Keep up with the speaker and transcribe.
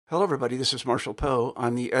Hello, everybody. This is Marshall Poe.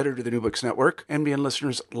 I'm the editor of the New Books Network. NBN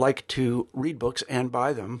listeners like to read books and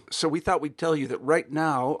buy them. So we thought we'd tell you that right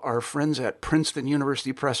now, our friends at Princeton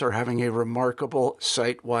University Press are having a remarkable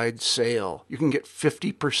site-wide sale. You can get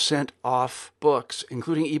 50% off books,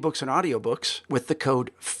 including ebooks and audiobooks, with the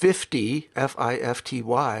code 50,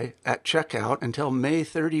 F-I-F-T-Y, at checkout until May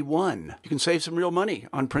 31. You can save some real money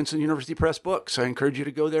on Princeton University Press books. I encourage you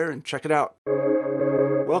to go there and check it out.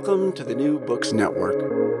 Welcome to the New Books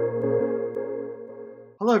Network.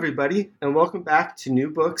 Hello, everybody, and welcome back to New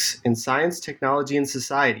Books in Science, Technology, and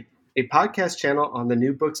Society, a podcast channel on the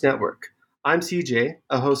New Books Network. I'm CJ,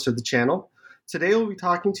 a host of the channel. Today we'll be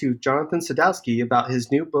talking to Jonathan Sadowski about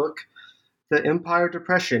his new book, The Empire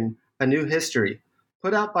Depression, A New History,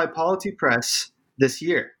 put out by Polity Press this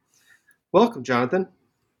year. Welcome, Jonathan.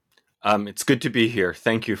 It's good to be here.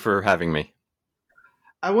 Thank you for having me.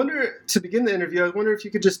 I wonder, to begin the interview, if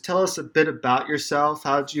you could just tell us a bit about yourself.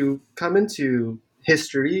 How did you come into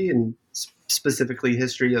history, and specifically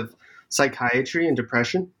history of psychiatry and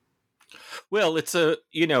depression? Well, it's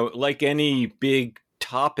like any big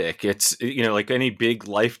topic, it's, like any big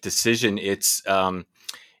life decision, it's a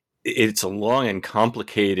long and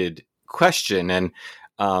complicated question,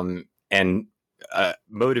 and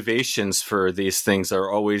motivations for these things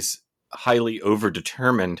are always highly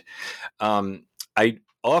overdetermined. I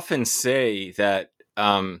often say that,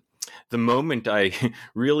 the moment I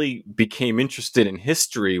really became interested in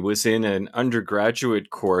history was in an undergraduate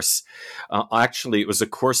course. Actually, it was a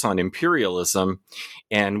course on imperialism,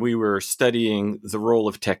 and we were studying the role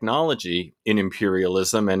of technology in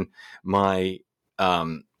imperialism. And my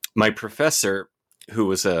professor, who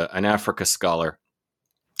was an Africa scholar,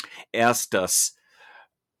 asked us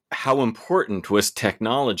how important was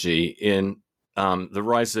technology in the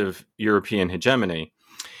rise of European hegemony.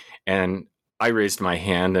 And I raised my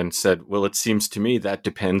hand and said, well, it seems to me that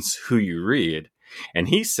depends who you read. And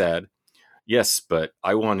he said, yes, but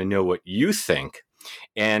I want to know what you think.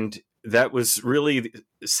 And that was really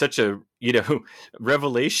such a,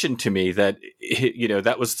 revelation to me that,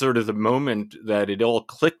 that was sort of the moment that it all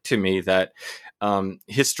clicked to me that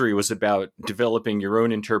history was about developing your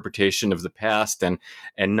own interpretation of the past and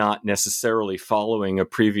not necessarily following a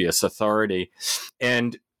previous authority.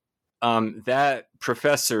 And that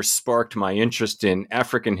professor sparked my interest in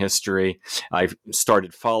African history. I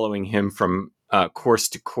started following him from course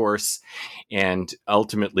to course, and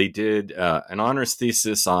ultimately did an honors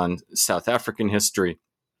thesis on South African history.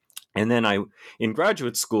 And then in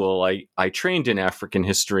graduate school, I trained in African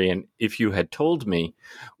history. And if you had told me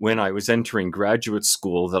when I was entering graduate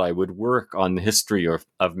school that I would work on the history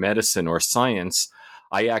of medicine or science,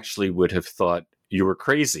 I actually would have thought you were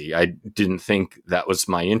crazy. I didn't think that was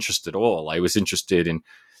my interest at all. I was interested in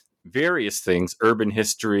various things: urban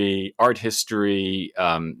history, art history,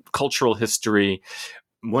 cultural history.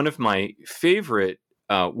 One of my favorite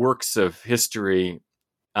works of history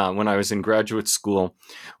when I was in graduate school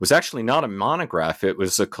was actually not a monograph. It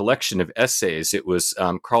was a collection of essays. It was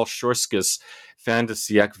Karl Schorske's Fin de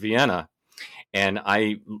Siècle Vienna. And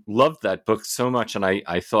I loved that book so much. And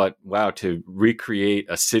I thought, wow, to recreate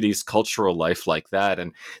a city's cultural life like that.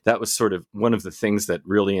 And that was sort of one of the things that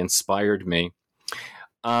really inspired me.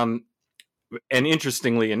 And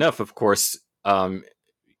interestingly enough, of course,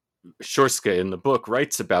 Schorske in the book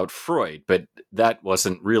writes about Freud, but that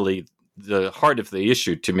wasn't really the heart of the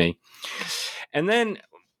issue to me. And then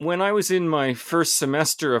when I was in my first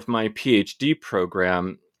semester of my PhD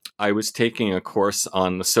program, I was taking a course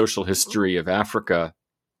on the social history of Africa.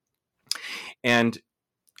 And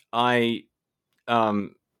I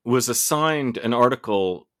was assigned an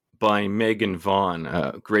article by Megan Vaughan,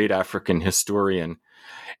 a great African historian.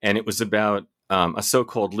 And it was about a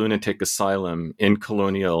so-called lunatic asylum in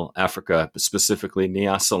colonial Africa, specifically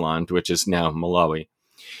Nyasaland, which is now Malawi.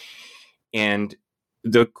 And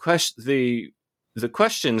the questions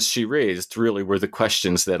she raised really were the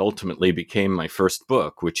questions that ultimately became my first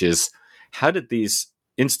book, which is, how did these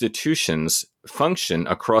institutions function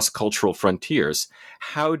across cultural frontiers?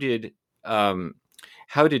 How did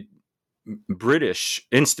British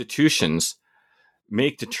institutions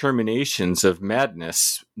make determinations of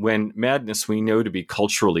madness when madness we know to be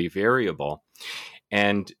culturally variable?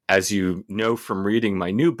 And as you know from reading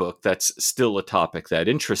my new book, that's still a topic that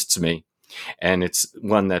interests me. And it's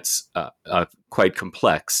one that's quite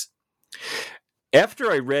complex. After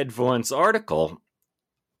I read Vaughan's article,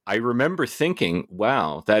 I remember thinking,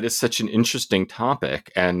 wow, that is such an interesting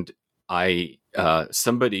topic. And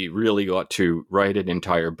somebody really ought to write an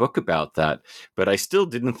entire book about that. But I still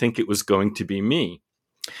didn't think it was going to be me.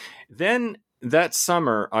 Then that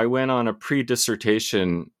summer, I went on a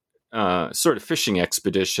pre-dissertation sort of fishing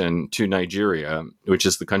expedition to Nigeria, which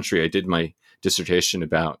is the country I did my dissertation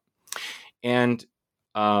about. And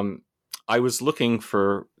I was looking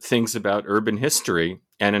for things about urban history,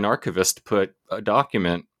 and an archivist put a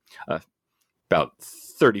document about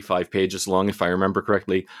 35 pages long, if I remember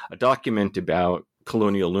correctly, a document about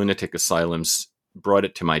colonial lunatic asylums, brought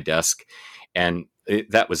it to my desk, and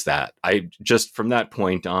that was that. I just, from that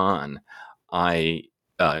point on, I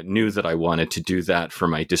knew that I wanted to do that for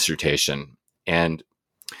my dissertation. And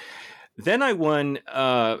then I won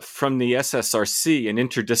from the SSRC an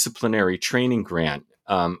interdisciplinary training grant,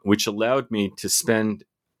 which allowed me to spend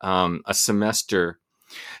a semester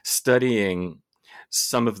studying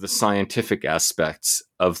some of the scientific aspects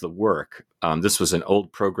of the work. This was an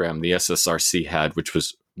old program the SSRC had, which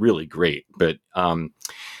was really great. But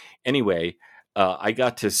anyway, I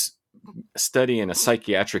got to study in a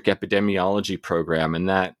psychiatric epidemiology program, and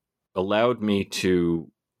that allowed me to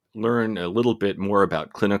learn a little bit more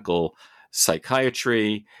about clinical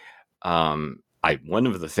psychiatry. One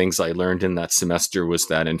of the things I learned in that semester was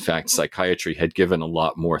that, in fact, psychiatry had given a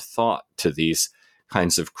lot more thought to these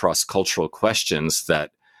kinds of cross-cultural questions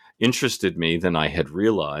that interested me than I had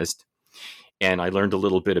realized. And I learned a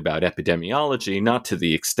little bit about epidemiology, not to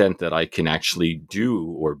the extent that I can actually do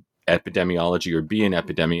or epidemiology or be an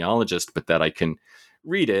epidemiologist, but that I can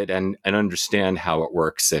read it and understand how it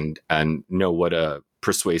works and know what a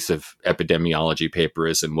persuasive epidemiology paper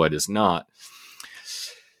is and what is not.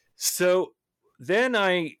 So then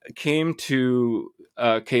I came to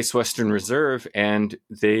Case Western Reserve, and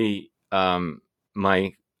they,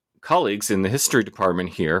 my colleagues in the history department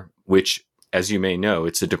here, which, as you may know,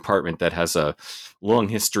 it's a department that has a long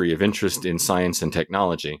history of interest in science and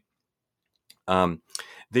technology.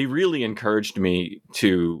 They really encouraged me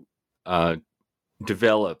to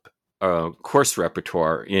develop a course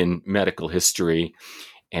repertoire in medical history,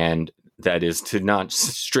 and that is to not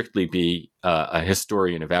strictly be a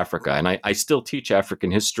historian of Africa. And I still teach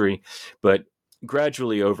African history, but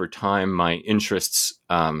gradually over time, my interests,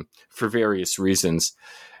 for various reasons,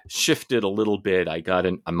 shifted a little bit. I got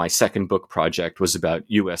my second book project was about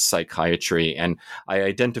U.S. psychiatry, and I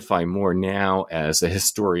identify more now as a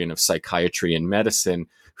historian of psychiatry and medicine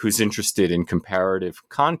who's interested in comparative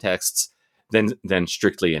contexts than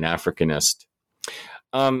strictly an Africanist.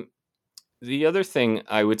 The other thing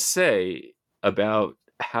I would say about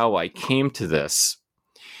how I came to this,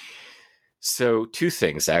 so two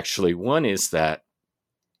things actually. One is that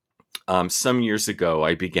some years ago,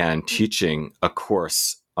 I began teaching a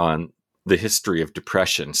course on the history of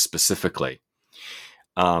depression specifically.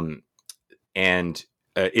 And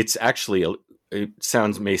it's actually,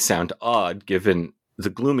 may sound odd given the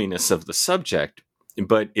gloominess of the subject,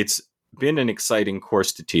 but it's been an exciting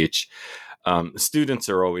course to teach. Students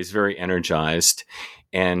are always very energized,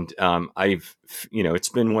 and it's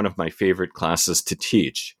been one of my favorite classes to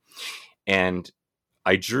teach. And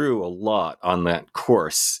I drew a lot on that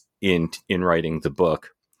course in writing the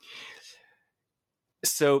book.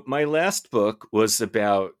 So my last book was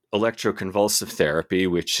about electroconvulsive therapy,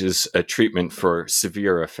 which is a treatment for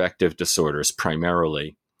severe affective disorders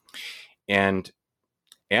primarily. And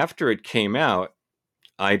after it came out,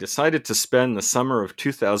 I decided to spend the summer of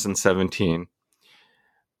 2017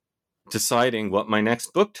 deciding what my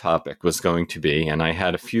next book topic was going to be. And I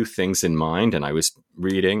had a few things in mind, and I was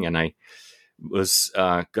reading, and I was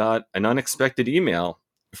got an unexpected email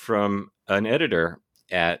from an editor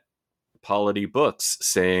at Polity Books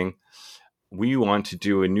saying, we want to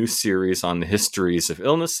do a new series on the histories of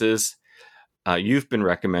illnesses. You've been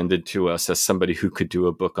recommended to us as somebody who could do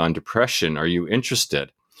a book on depression. Are you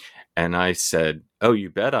interested? And I said, oh, you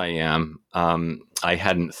bet I am. I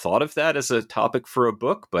hadn't thought of that as a topic for a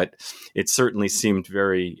book, but it certainly seemed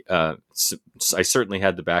very, I certainly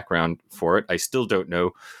had the background for it. I still don't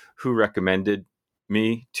know who recommended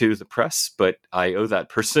me to the press, but I owe that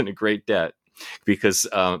person a great debt, because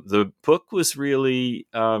the book was really,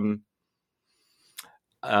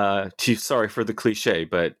 sorry for the cliche,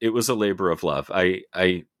 but it was a labor of love. I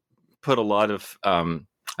put a lot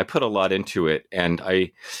into it, and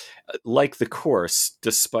I like the course,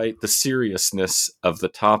 despite the seriousness of the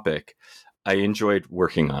topic. I enjoyed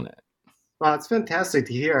working on it. Well, it's fantastic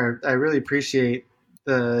to hear. I really appreciate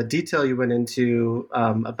the detail you went into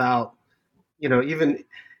about, even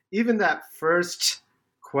that first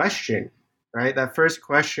question, right? That first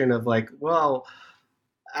question of like, well,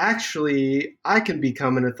 actually, I can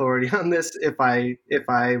become an authority on this if I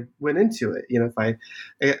went into it,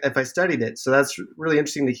 if I studied it. So that's really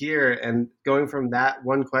interesting to hear. And going from that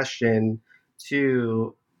one question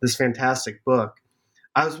to this fantastic book,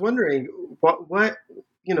 I was wondering what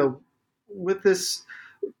with this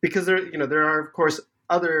because there are of course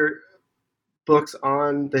other books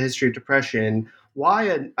on the history of depression.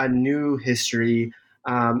 Why a new history?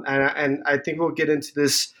 And I think we'll get into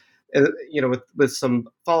this, with some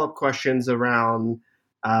follow up questions around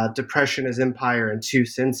depression as empire in two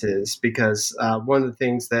senses, because one of the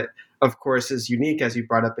things that, of course, is unique, as you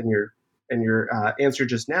brought up in your answer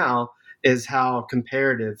just now, is how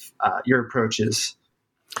comparative your approach is.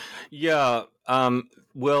 Yeah.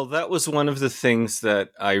 Well, that was one of the things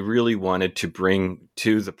that I really wanted to bring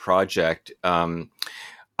to the project.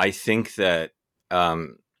 I think that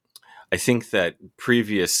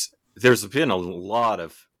there's been a lot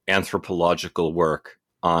of anthropological work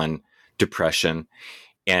on depression,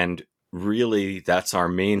 and really that's our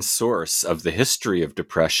main source of the history of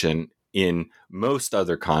depression. In most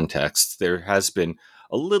other contexts, there has been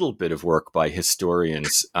a little bit of work by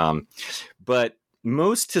historians, but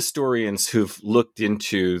most historians who've looked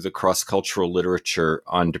into the cross-cultural literature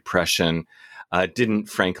on depression didn't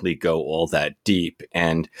frankly go all that deep.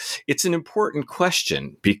 And it's an important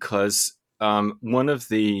question because one of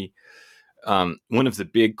the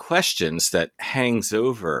big questions that hangs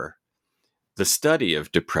over the study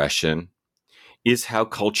of depression is how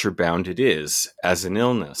culture-bound it is as an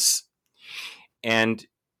illness. And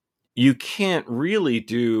you can't really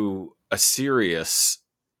do a serious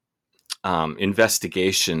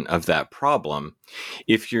investigation of that problem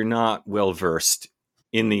if you're not well versed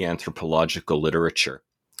in the anthropological literature.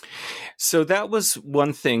 So that was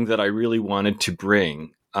one thing that I really wanted to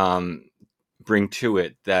bring to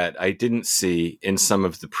it that I didn't see in some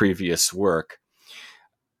of the previous work.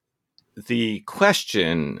 The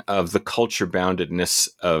question of the culture boundedness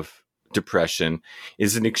of depression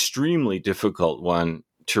is an extremely difficult one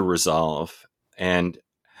to resolve, and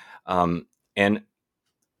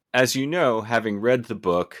as you know, having read the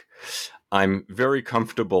book, I'm very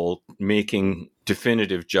comfortable making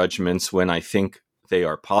definitive judgments when I think they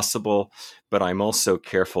are possible, but I'm also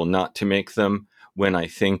careful not to make them when I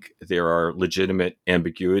think there are legitimate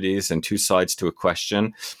ambiguities and two sides to a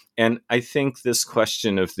question. And I think this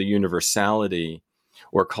question of the universality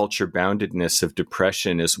or culture boundedness of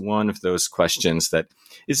depression is one of those questions that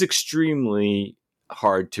is extremely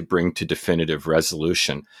hard to bring to definitive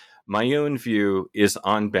resolution. My own view is,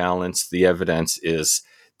 on balance, the evidence is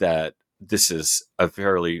that this is a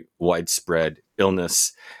fairly widespread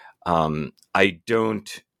illness. I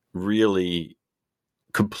don't really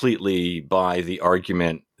completely buy the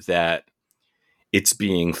argument that it's now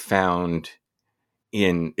being found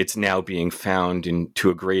to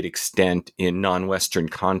a great extent in non-Western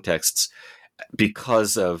contexts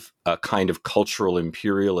because of a kind of cultural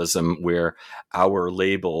imperialism where our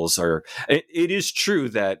labels are. It is true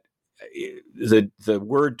that the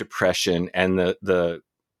word depression and the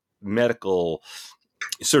medical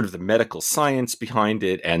science behind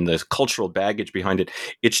it and the cultural baggage behind it,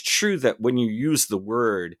 it's true that when you use the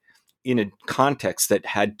word in a context that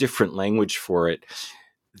had different language for it,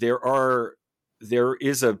 there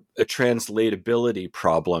is a translatability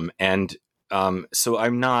problem. And so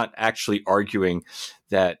I'm not actually arguing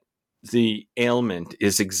that the ailment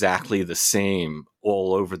is exactly the same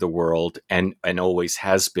all over the world and always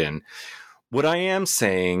has been. What I am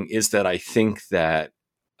saying is that I think that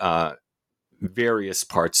various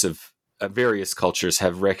cultures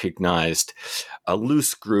have recognized a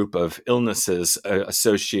loose group of illnesses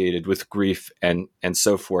associated with grief and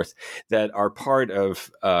so forth that are part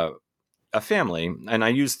of a family. And I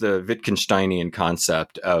use the Wittgensteinian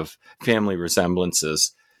concept of family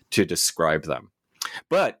resemblances to describe them.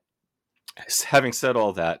 But having said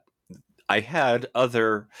all that, I had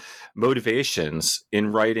other motivations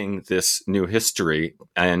in writing this new history.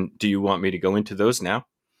 And do you want me to go into those now?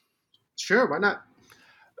 Sure, why not?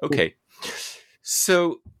 Okay.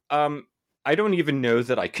 So I don't even know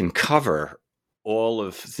that I can cover all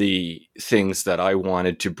of the things that I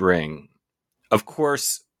wanted to bring. Of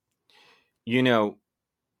course, in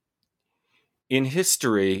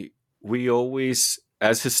history, we always,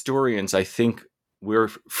 as historians, I think we're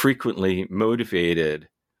frequently motivated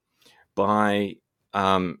by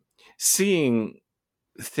seeing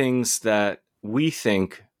things that we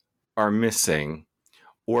think are missing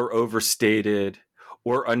or overstated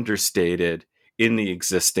or understated in the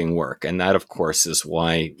existing work. And that, of course, is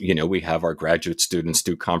why, we have our graduate students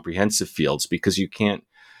do comprehensive fields, because you can't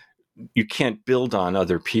build on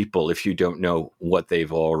other people if you don't know what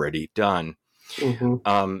they've already done.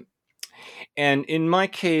 Mm-hmm. And in my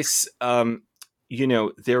case,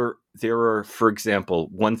 there are, for example,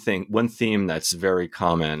 one theme that's very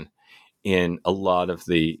common in a lot of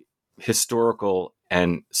the historical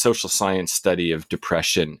and social science study of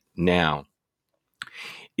depression now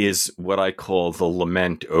is what I call the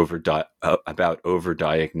lament about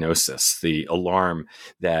overdiagnosis, the alarm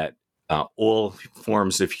that all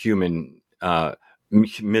forms of human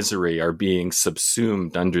misery are being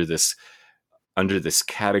subsumed under this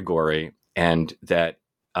category, and that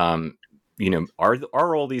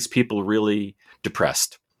are all these people really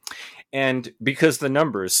depressed? And because the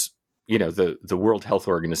numbers, the World Health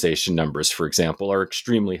Organization numbers, for example, are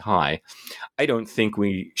extremely high, I don't think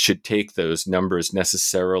we should take those numbers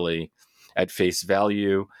necessarily at face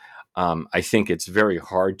value. I think it's very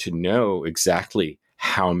hard to know exactly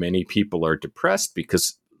how many people are depressed,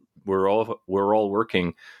 because we're all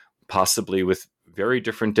working possibly with very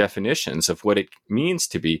different definitions of what it means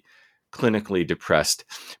to be clinically depressed.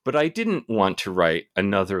 But I didn't want to write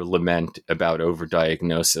another lament about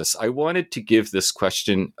overdiagnosis. I wanted to give this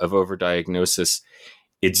question of overdiagnosis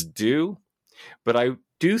its due, but I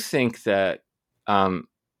do think that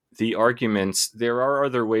the arguments, there are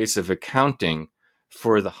other ways of accounting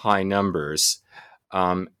for the high numbers.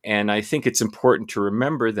 And I think it's important to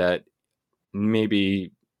remember that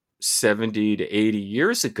maybe 70 to 80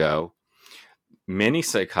 years ago, many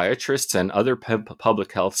psychiatrists and other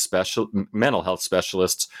mental health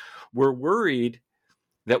specialists were worried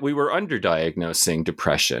that we were underdiagnosing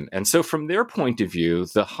depression. And so from their point of view,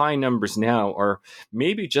 the high numbers now are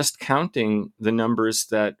maybe just counting the numbers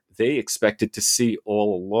that they expected to see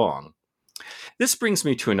all along. This brings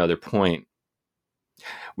me to another point,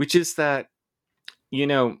 which is that,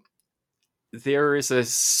 there is a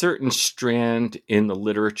certain strand in the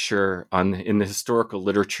literature, in the historical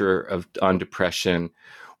literature on depression,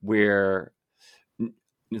 where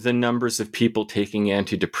the numbers of people taking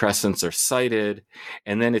antidepressants are cited,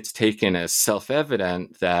 and then it's taken as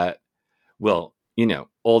self-evident that, well,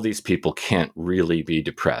 all these people can't really be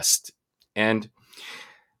depressed. And,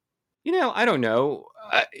 I don't know.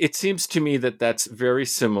 It seems to me that that's very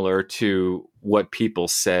similar to what people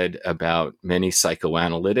said about many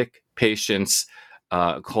psychoanalytic patients,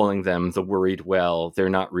 calling them the worried well. They're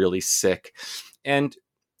not really sick. And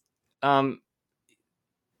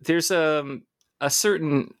there's a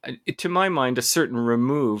certain, to my mind, a certain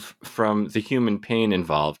remove from the human pain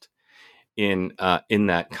involved in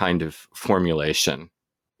that kind of formulation.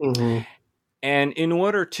 Mm-hmm. And in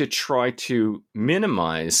order to try to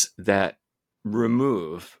minimize that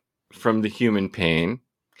remove from the human pain,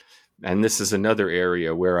 and this is another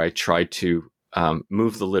area where I tried to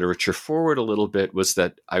move the literature forward a little bit, was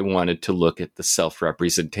that I wanted to look at the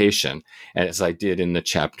self-representation, as I did in the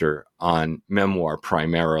chapter on memoir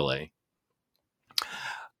primarily.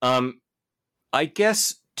 I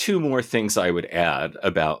guess two more things I would add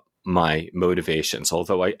about my motivations,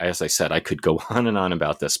 although as I said, I could go on and on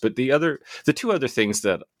about this. But the two other things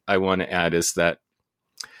that I want to add is that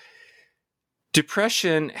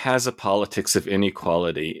depression has a politics of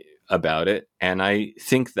inequality about it, and I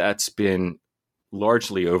think that's been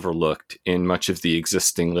largely overlooked in much of the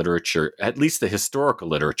existing literature, at least the historical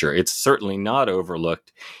literature. It's certainly not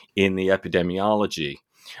overlooked in the epidemiology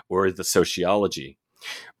or the sociology.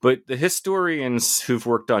 But the historians who've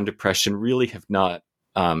worked on depression really have not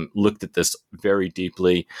looked at this very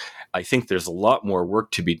deeply. I think there's a lot more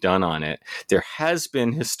work to be done on it. There has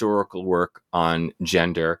been historical work on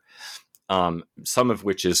gender, some of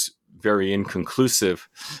which is very inconclusive.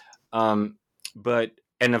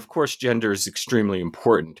 And of course, gender is extremely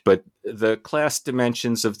important, but the class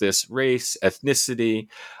dimensions of this, race, ethnicity,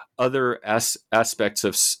 other aspects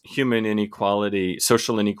of human inequality,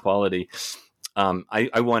 social inequality,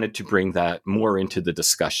 I wanted to bring that more into the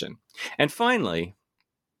discussion. And finally,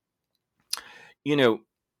 in a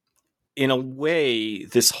way,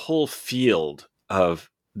 this whole field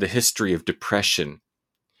of the history of depression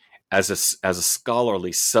as a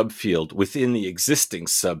scholarly subfield within the existing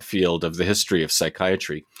subfield of the history of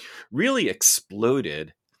psychiatry really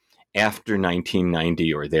exploded after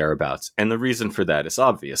 1990 or thereabouts. And the reason for that is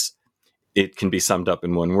obvious. It can be summed up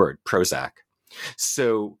in one word: Prozac.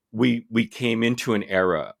 So we came into an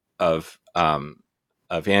era of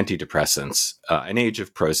antidepressants, an age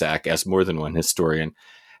of Prozac, as more than one historian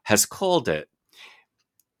has called it.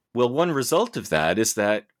 Well, one result of that is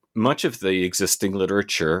that much of the existing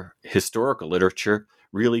literature, historical literature,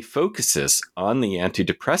 really focuses on the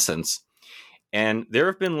antidepressants. And there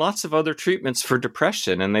have been lots of other treatments for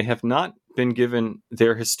depression, and they have not been given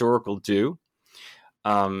their historical due.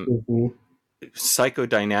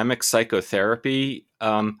 Psychodynamic psychotherapy.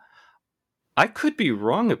 I could be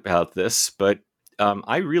wrong about this, but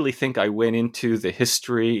I really think I went into the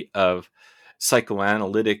history of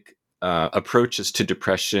psychoanalytic approaches to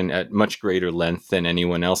depression at much greater length than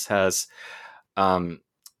anyone else has.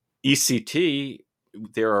 ECT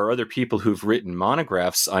there are other people who've written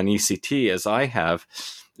monographs on ECT, as I have,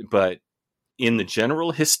 but in the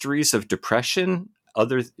general histories of depression,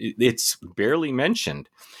 it's barely mentioned,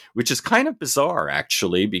 which is kind of bizarre,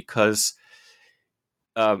 actually, because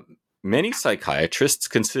many psychiatrists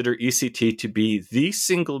consider ECT to be the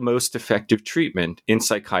single most effective treatment in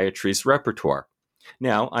psychiatry's repertoire.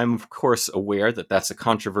 Now, I'm of course aware that that's a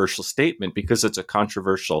controversial statement because it's a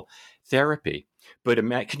controversial therapy. But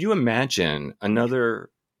can you imagine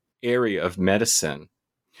another area of medicine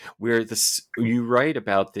where you write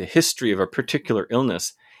about the history of a particular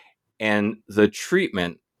illness and the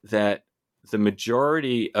treatment that the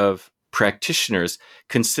majority of practitioners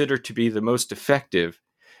consider to be the most effective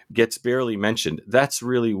gets barely mentioned? That's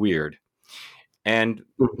really weird. And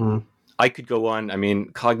I could go on. I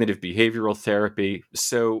mean, cognitive behavioral therapy.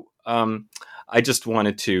 So I just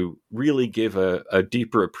wanted to really give a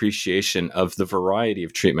deeper appreciation of the variety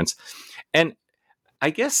of treatments. And I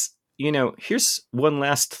guess, here's one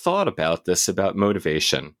last thought about this, about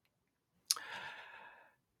motivation.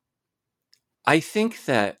 I think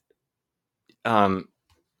that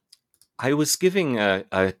I was giving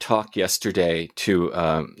a talk yesterday to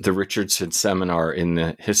the Richardson Seminar in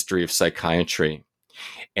the History of Psychiatry,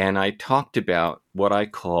 and I talked about what I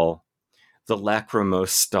call the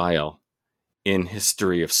lachrymose style in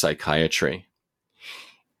history of psychiatry.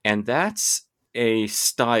 And that's a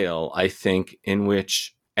style, I think, in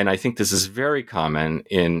which, and I think this is very common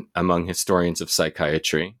among historians of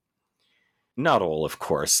psychiatry, not all, of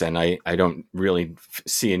course, and I don't really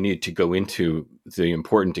see a need to go into the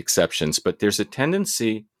important exceptions, but there's a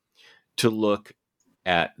tendency to look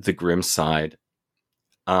at the grim side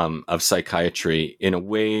of psychiatry in a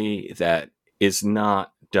way that is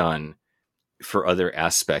not done for other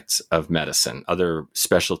aspects of medicine, other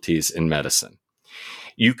specialties in medicine.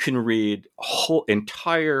 You can read whole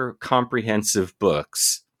entire comprehensive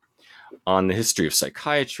books on the history of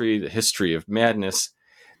psychiatry, the history of madness,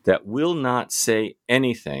 that will not say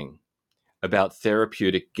anything about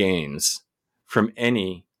therapeutic gains from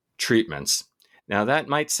any treatments. Now, that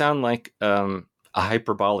might sound like a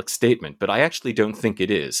hyperbolic statement, but I actually don't think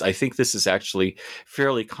it is. I think this is actually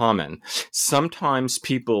fairly common. Sometimes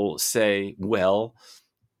people say, well,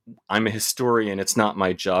 I'm a historian, it's not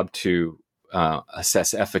my job to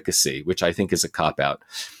assess efficacy, which I think is a cop-out.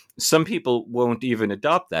 Some people won't even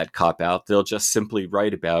adopt that cop-out. They'll just simply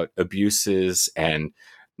write about abuses and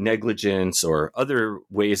negligence or other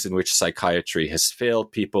ways in which psychiatry has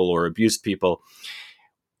failed people or abused people,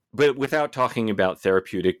 but without talking about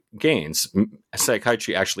therapeutic gains,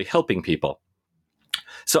 psychiatry actually helping people.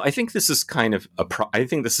 So I think this is I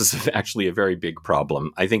think this is actually a very big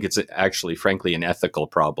problem. I think it's actually, frankly, an ethical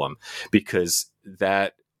problem, because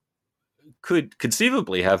that could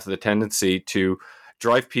conceivably have the tendency to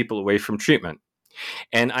drive people away from treatment.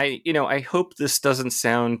 And I hope this doesn't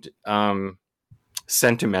sound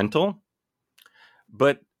sentimental,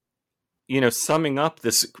 but summing up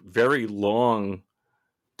this very long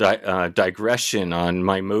digression on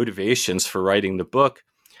my motivations for writing the book,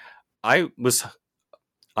 I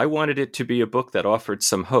wanted it to be a book that offered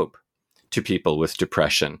some hope to people with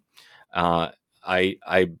depression.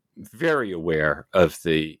 I'm very aware of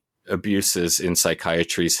the abuses in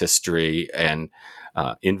psychiatry's history and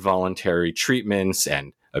involuntary treatments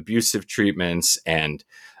and abusive treatments and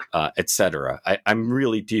etc. I'm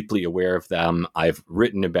really deeply aware of them. I've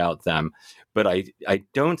written about them, but I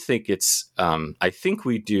don't think it's. I think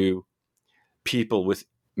we do people with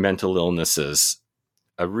mental illnesses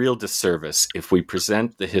a real disservice if we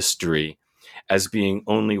present the history as being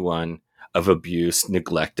only one of abuse,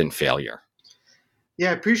 neglect, and failure.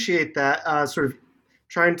 Yeah, I appreciate that. Sort of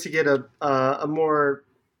trying to get a more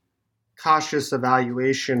cautious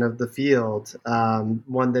evaluation of the field,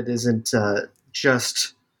 one that isn't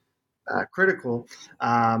just critical,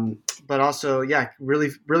 but also,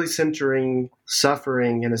 really centering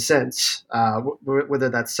suffering in a sense, whether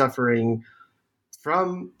that's suffering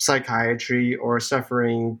from psychiatry or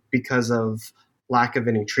suffering because of lack of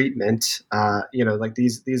any treatment. Like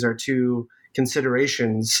these are two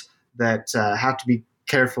considerations that have to be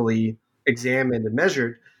carefully examined and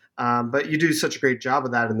measured. But you do such a great job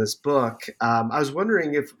of that in this book. I was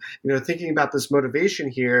wondering if, thinking about this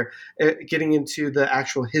motivation here, getting into the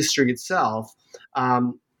actual history itself,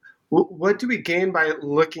 what do we gain by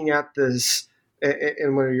looking at this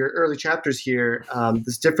in one of your early chapters here,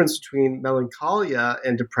 this difference between melancholia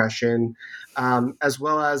and depression, as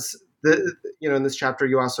well as in this chapter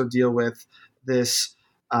you also deal with this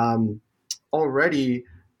already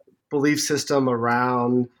belief system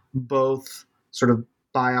around both sort of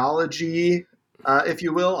biology if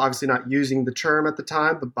you will, obviously not using the term at the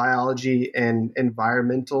time, but biology and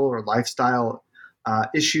environmental or lifestyle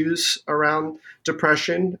issues around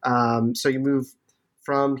depression. So you move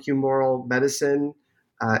from humoral medicine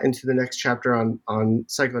into the next chapter on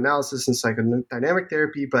psychoanalysis and psychodynamic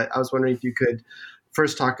therapy. But I was wondering if you could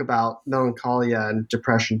first talk about melancholia and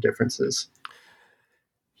depression differences.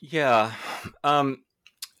 Yeah.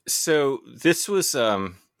 So this was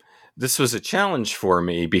a challenge for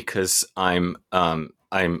me because I'm a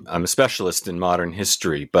specialist in modern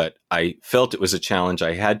history, but I felt it was a challenge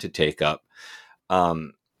I had to take up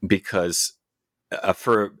because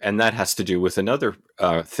and that has to do with another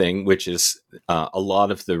thing, which is a lot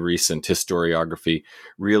of the recent historiography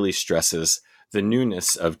really stresses the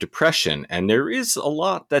newness of depression, and there is a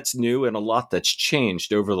lot that's new and a lot that's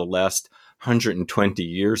changed over the last 120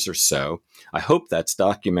 years or so. I hope that's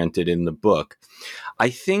documented in the book. I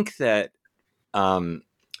think that,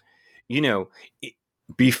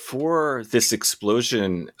 before this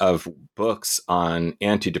explosion of books on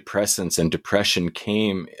antidepressants and depression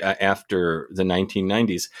came after the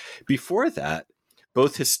 1990s, before that,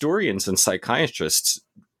 both historians and psychiatrists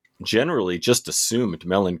generally just assumed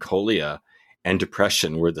melancholia and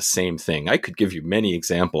depression were the same thing. I could give you many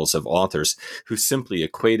examples of authors who simply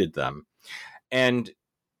equated them. And,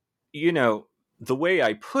 the way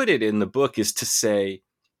I put it in the book is to say,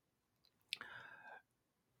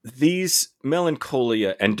 these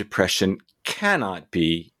melancholia and depression cannot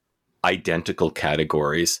be identical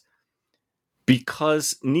categories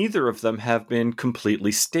because neither of them have been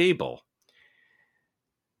completely stable.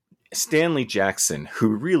 Stanley Jackson, who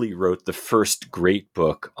really wrote the first great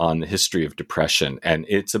book on the history of depression, and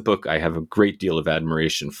it's a book I have a great deal of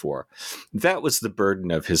admiration for, that was the burden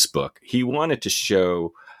of his book. He wanted to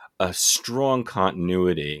show a strong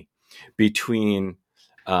continuity between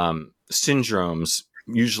syndromes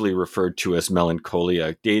usually referred to as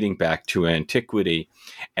melancholia, dating back to antiquity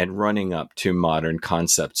and running up to modern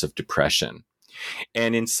concepts of depression.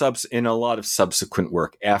 And in a lot of subsequent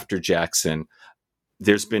work after Jackson,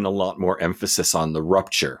 there's been a lot more emphasis on the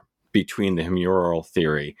rupture between the humoral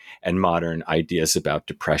theory and modern ideas about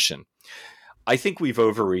depression. I think we've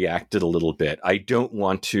overreacted a little bit. I don't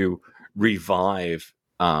want to revive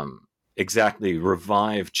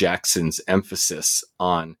Jackson's emphasis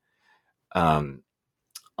on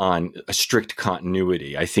a strict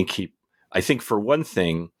continuity. I think for one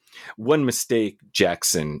thing, one mistake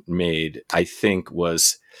Jackson made, I think,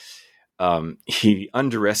 was he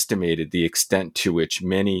underestimated the extent to which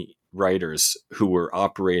many writers who were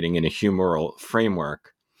operating in a humoral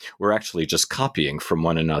framework were actually just copying from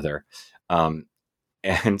one another.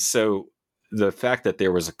 And so the fact that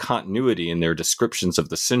there was a continuity in their descriptions of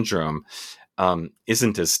the syndrome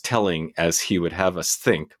isn't as telling as he would have us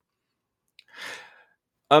think.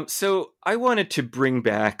 So I wanted to bring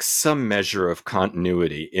back some measure of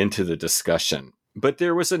continuity into the discussion. But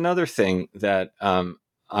there was another thing that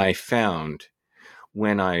I found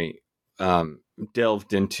when I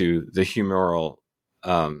delved into the humoral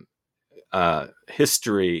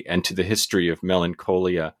history and to the history of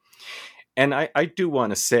melancholia. And I do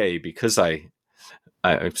want to say, because I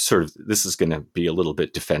sort of, this is going to be a little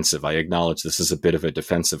bit defensive. I acknowledge this is a bit of a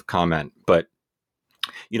defensive comment, but,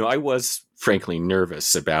 I was frankly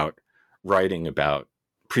nervous about writing about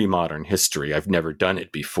pre-modern history. I've never done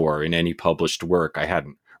it before in any published work. I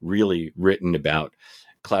hadn't really written about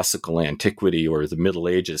classical antiquity or the Middle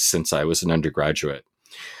Ages since I was an undergraduate.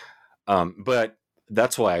 But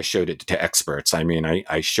that's why I showed it to experts. I mean,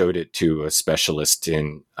 I showed it to a specialist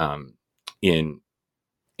in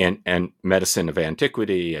medicine of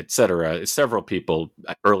antiquity, etc. Several people,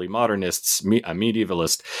 early modernists, a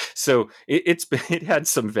medievalist. So it had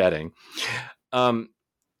some vetting.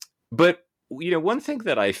 But one thing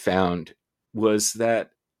that I found was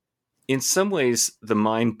that in some ways the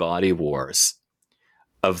mind-body wars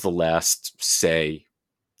of the last, say,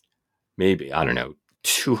 maybe,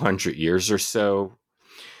 200 years or so,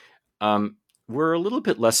 were a little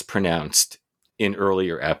bit less pronounced in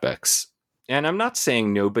earlier epochs. And I'm not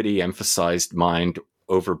saying nobody emphasized mind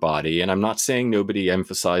over body, and I'm not saying nobody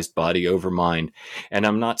emphasized body over mind, and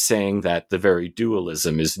I'm not saying that the very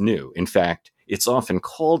dualism is new. In fact, it's often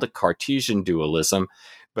called a Cartesian dualism,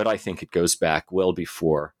 but I think it goes back well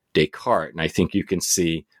before Descartes, and I think you can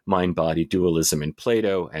see mind-body dualism in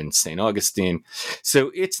Plato and St. Augustine.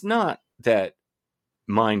 So it's not that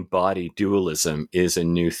mind-body dualism is a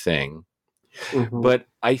new thing. Mm-hmm. But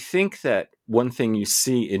I think that one thing you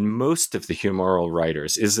see in most of the humoral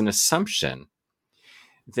writers is an assumption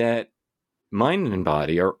that mind and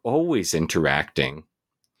body are always interacting.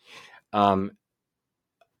 And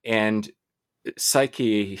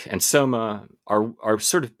psyche and soma are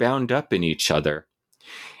sort of bound up in each other.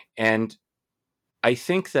 And I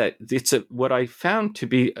think that it's what I found to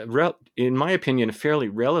be, in my opinion, a fairly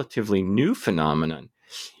relatively new phenomenon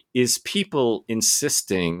is people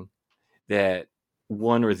insisting that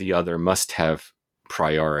one or the other must have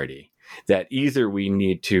priority, that either we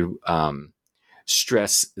need to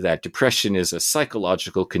stress that depression is a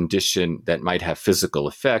psychological condition that might have physical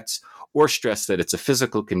effects, or stress that it's a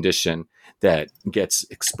physical condition that gets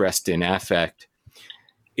expressed in affect.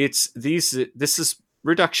 This is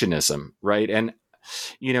reductionism, right? And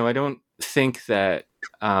I don't think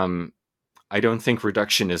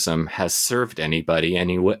reductionism has served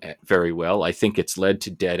anybody very well. I think it's led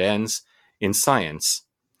to dead ends in science.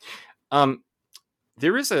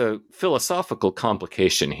 There is a philosophical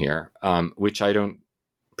complication here, which I don't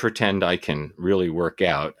pretend I can really work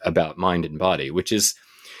out about mind and body, which is,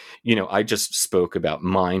 I just spoke about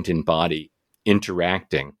mind and body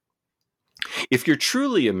interacting. If you're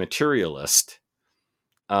truly a materialist,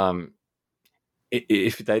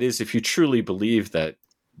 if you truly believe that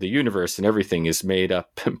the universe and everything is made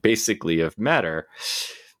up basically of matter,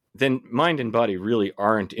 then mind and body really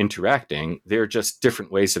aren't interacting. They're just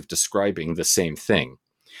different ways of describing the same thing.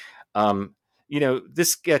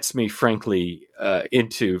 This gets me, frankly,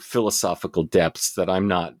 into philosophical depths that I'm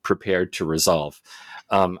not prepared to resolve.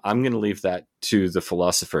 I'm going to leave that to the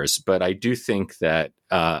philosophers, but I do think that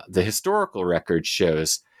the historical record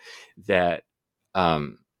shows that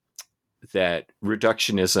that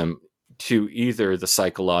reductionism to either the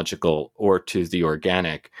psychological or to the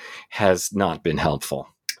organic has not been helpful.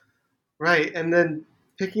 Right. And then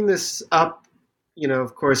picking this up,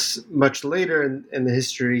 of course, much later in the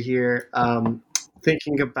history here,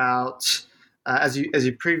 thinking about, as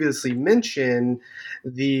you previously mentioned,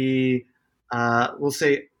 the, we'll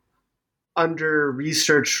say,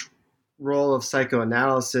 under-researched role of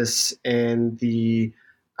psychoanalysis and the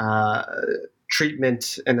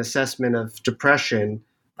treatment and assessment of depression.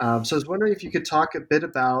 So I was wondering if you could talk a bit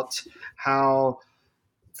about how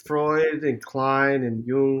Freud and Klein and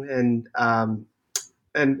Jung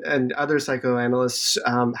and other psychoanalysts,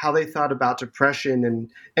 how they thought about depression, and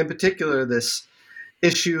in particular this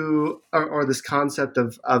issue or this concept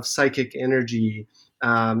of psychic energy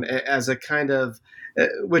as a kind of,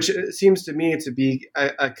 which seems to me to be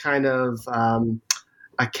a kind of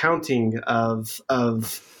accounting of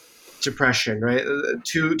depression, right?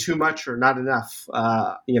 Too much or not enough.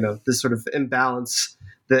 This sort of imbalance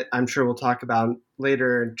that I'm sure we'll talk about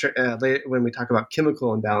later when we talk about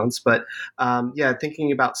chemical imbalance. But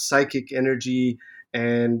thinking about psychic energy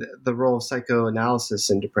and the role of psychoanalysis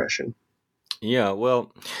in depression. Yeah,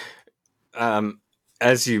 well,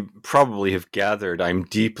 as you probably have gathered, I'm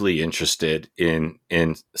deeply interested in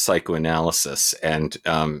psychoanalysis, and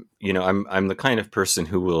I'm the kind of person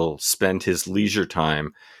who will spend his leisure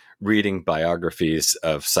time reading biographies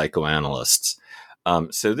of psychoanalysts.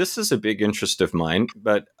 So this is a big interest of mine,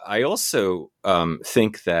 but I also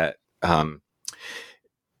think that the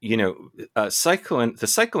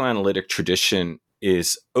psychoanalytic tradition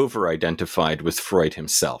is over-identified with Freud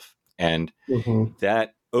himself, and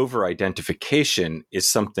that over-identification is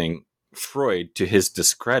something Freud, to his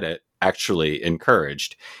discredit, actually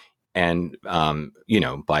encouraged. And,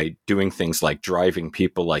 by doing things like driving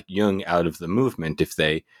people like Jung out of the movement if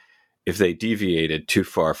they deviated too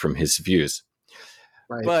far from his views.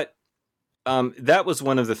 Right. But that was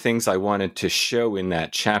one of the things I wanted to show in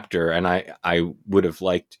that chapter. And I would have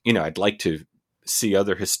liked, I'd like to see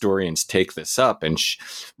other historians take this up and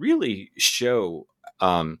really show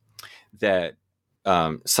that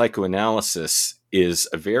psychoanalysis is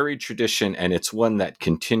a varied tradition, and it's one that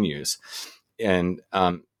continues. And,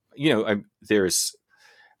 there's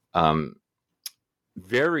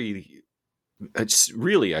it's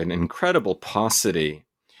really an incredible paucity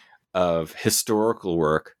of historical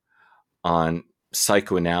work on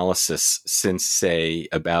psychoanalysis since, say,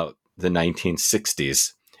 about the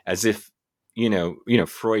 1960s, as if,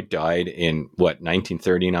 Freud died in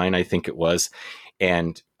 1939, I think it was.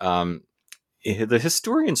 And the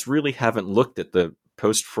historians really haven't looked at the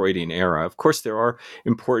post-Freudian era. Of course, there are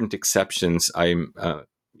important exceptions. Elizabeth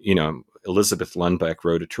Lundbeck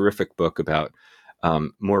wrote a terrific book about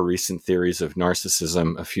more recent theories of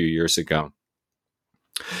narcissism a few years ago.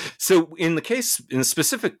 So in the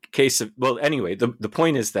specific case of, the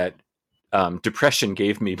point is that depression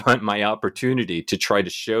gave me my opportunity to try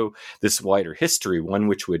to show this wider history, one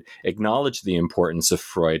which would acknowledge the importance of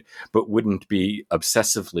Freud, but wouldn't be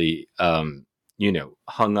obsessively,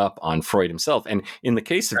 hung up on Freud himself. And in the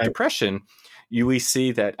case of depression, we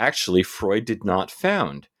see that actually Freud did not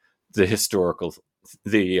found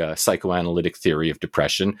the psychoanalytic theory of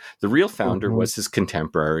depression. The real founder was his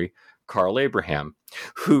contemporary, Carl Abraham,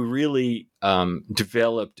 who really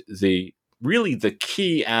developed the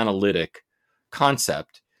key analytic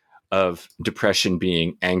concept of depression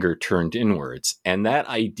being anger turned inwards. And that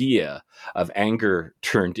idea of anger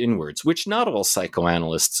turned inwards, which not all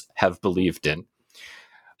psychoanalysts have believed in,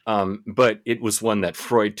 but it was one that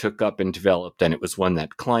Freud took up and developed, and it was one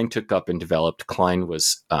that Klein took up and developed. Klein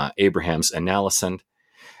was Abraham's analysand,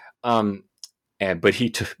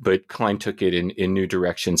 but Klein took it in new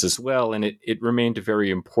directions as well, and it remained a very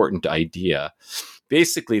important idea.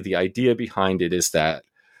 Basically, the idea behind it is that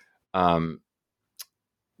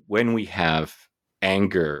when we have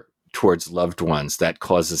anger towards loved ones, that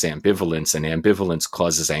causes ambivalence, and ambivalence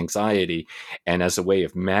causes anxiety. And as a way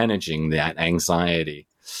of managing that anxiety,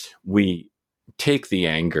 we take the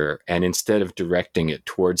anger, and instead of directing it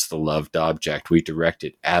towards the loved object, we direct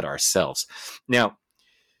it at ourselves. Now,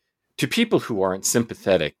 to people who aren't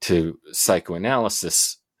sympathetic to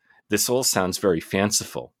psychoanalysis, this all sounds very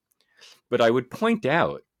fanciful. But I would point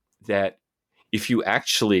out that if you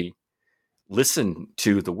actually listen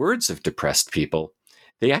to the words of depressed people,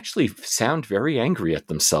 they actually sound very angry at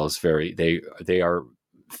themselves. They are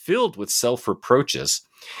filled with self-reproaches,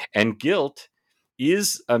 and guilt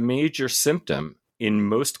is a major symptom in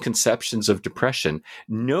most conceptions of depression.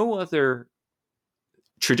 No other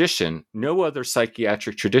tradition, no other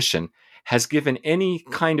psychiatric tradition has given any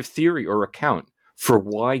kind of theory or account for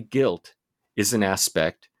why guilt is an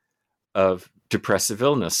aspect of depressive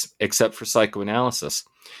illness, except for psychoanalysis.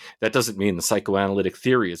 That doesn't mean the psychoanalytic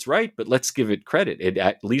theory is right, but let's give it credit. It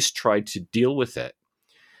at least tried to deal with it.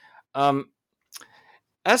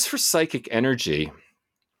 As for psychic energy,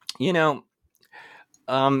 I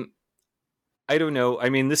don't know. I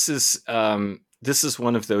mean, this is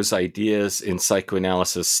one of those ideas in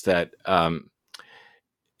psychoanalysis that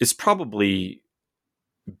is probably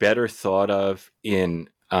better thought of in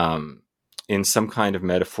some kind of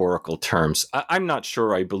metaphorical terms. I'm not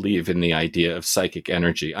sure I believe in the idea of psychic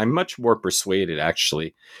energy. I'm much more persuaded,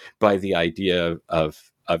 actually, by the idea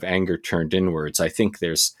of anger turned inwards. I think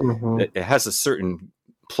it has a certain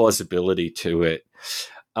plausibility to it.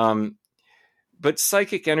 But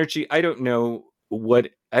psychic energy, I don't know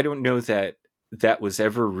that was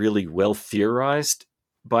ever really well theorized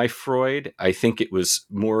by Freud. I think it was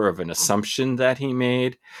more of an assumption that he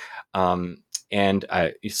made. And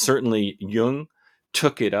certainly Jung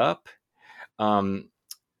took it up. And,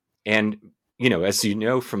 as you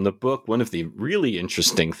know from the book, one of the really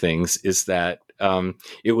interesting things is that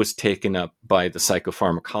it was taken up by the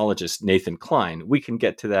psychopharmacologist Nathan Klein. We can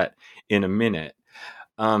get to that in a minute.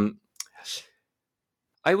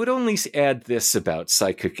 I would only add this about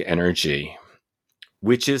psychic energy,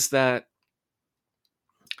 which is that,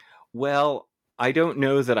 well, I don't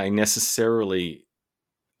know that I necessarily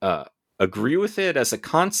agree with it as a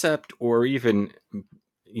concept, or even,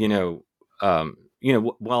 while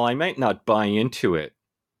I might not buy into it,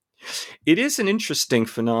 it is an interesting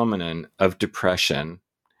phenomenon of depression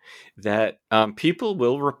that people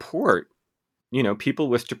will report. People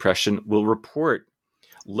with depression will report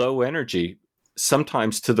low energy,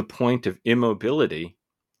 sometimes to the point of immobility,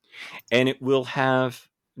 and it will have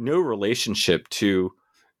no relationship to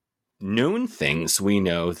known things we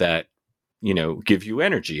know that, give you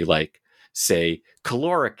energy, like, say,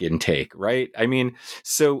 caloric intake, right? I mean,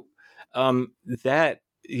 so that,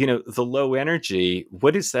 the low energy,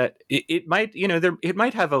 what is that? It might, it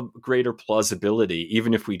might have a greater plausibility,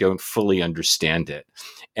 even if we don't fully understand it.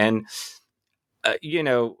 And,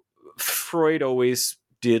 Freud always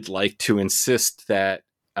did like to insist that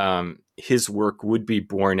his work would be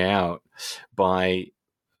borne out by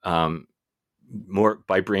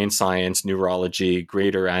brain science, neurology,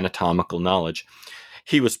 greater anatomical knowledge.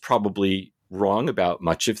 He was probably wrong about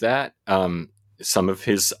much of that. Some of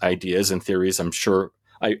his ideas and theories, I'm sure,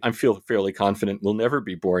 I feel fairly confident, will never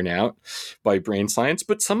be borne out by brain science,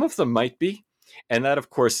 but some of them might be. And that,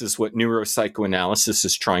 of course, is what neuropsychoanalysis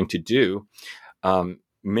is trying to do.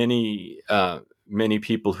 Many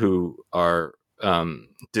people who are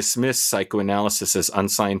dismiss psychoanalysis as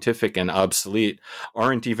unscientific and obsolete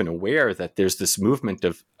aren't even aware that there's this movement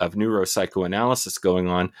of neuropsychoanalysis going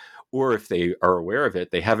on, or if they are aware of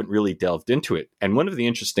it, they haven't really delved into it. And one of the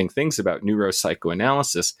interesting things about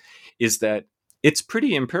neuropsychoanalysis is that it's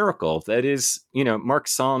pretty empirical. That is, Mark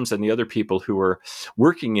Solms and the other people who are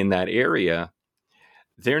working in that area,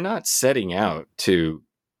 they're not setting out to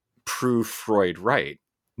prove Freud right.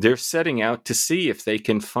 They're setting out to see if they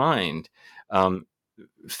can find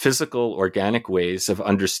physical, organic ways of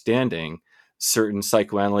understanding certain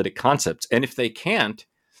psychoanalytic concepts. And if they can't,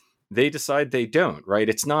 they decide they don't. Right?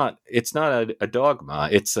 It's not a dogma.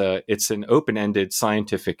 It's an open-ended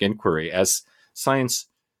scientific inquiry, as science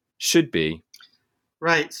should be.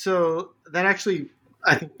 Right. So that actually,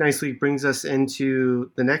 I think, nicely brings us into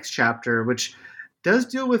the next chapter, which does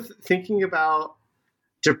deal with thinking about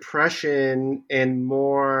depression and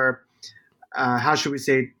more, how should we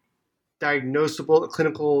say,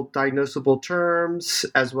 clinical diagnosable terms,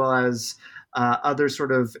 as well as other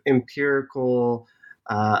sort of empirical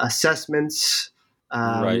assessments,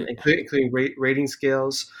 Right. including rating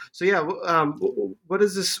scales. So yeah, what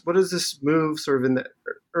is this? What is this move sort of in the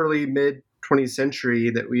early mid 20th century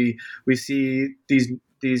that we see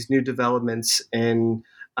these new developments in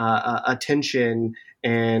attention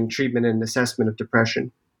and treatment and assessment of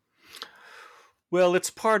depression? Well, it's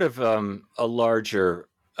part of a larger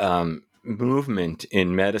movement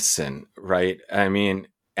in medicine, right? I mean,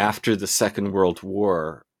 after the Second World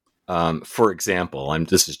War, for example,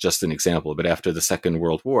 this is just an example, but after the Second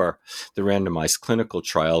World War, the randomized clinical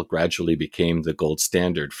trial gradually became the gold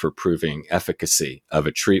standard for proving efficacy of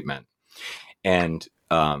a treatment. And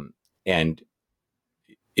and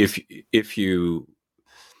if you're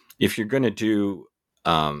going to do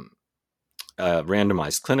a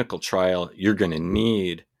randomized clinical trial, you're going to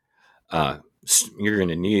need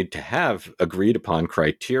to have agreed upon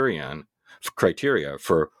criteria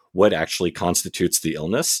for what actually constitutes the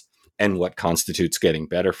illness and what constitutes getting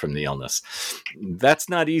better from the illness. That's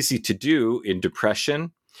not easy to do in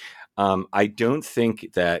depression. I don't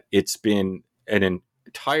think that it's been an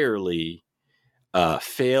entirely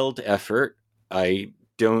failed effort. I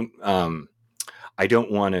don't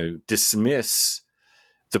want to dismiss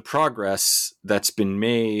the progress that's been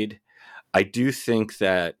made. I do think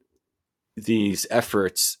that these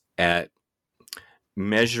efforts at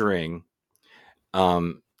measuring,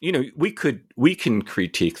 we can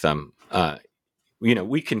critique them.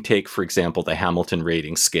 We can take, for example, the Hamilton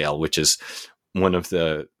Rating Scale, which is one of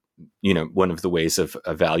the ways of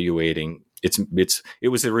evaluating. It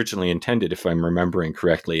was originally intended, if I'm remembering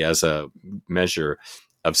correctly, as a measure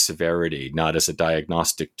of severity, not as a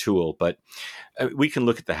diagnostic tool. But we can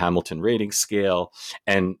look at the Hamilton Rating Scale,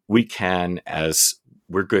 and we can, as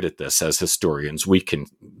we're good at this as historians, we can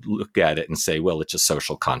look at it and say, well, it's a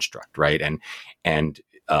social construct, right? And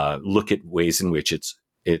look at ways in which it's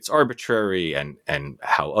arbitrary and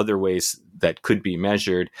how other ways that could be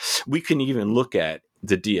measured. We can even look at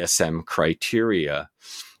the DSM criteria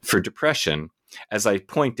for depression. As I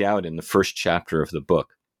point out in the first chapter of the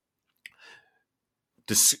book,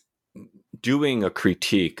 doing a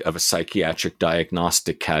critique of a psychiatric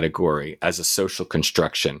diagnostic category as a social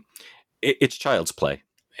construction, it's child's play.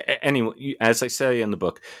 Anyway, as I say in the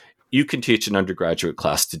book, you can teach an undergraduate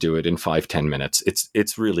class to do it in 5-10 minutes.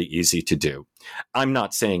 It's really easy to do. I'm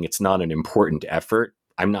not saying it's not an important effort.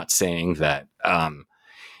 I'm not saying that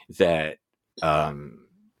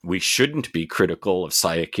we shouldn't be critical of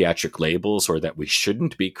psychiatric labels or that we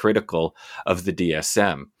shouldn't be critical of the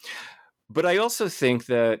DSM. But I also think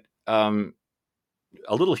that a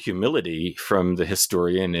little humility from the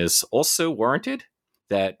historian is also warranted,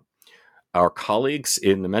 that our colleagues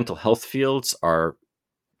in the mental health fields are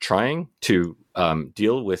trying to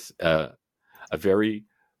deal with a very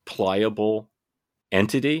pliable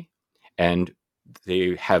entity, and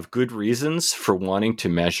they have good reasons for wanting to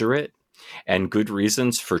measure it and good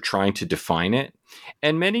reasons for trying to define it.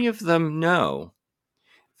 And many of them know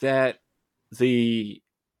that the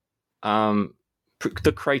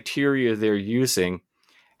criteria they're using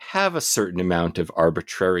have a certain amount of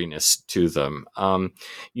arbitrariness to them.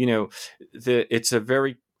 It's a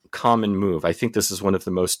very common move. I think this is one of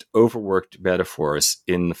the most overworked metaphors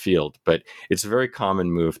in the field, but it's a very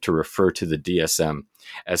common move to refer to the DSM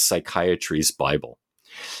as psychiatry's Bible.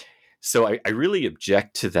 So I really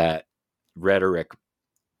object to that rhetoric,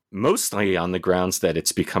 mostly on the grounds that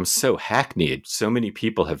it's become so hackneyed. So many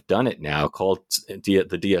people have done it now, called the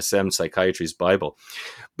DSM psychiatry's Bible.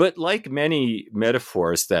 But like many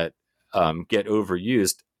metaphors that get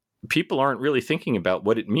overused, people aren't really thinking about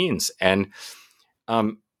what it means. And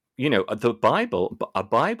the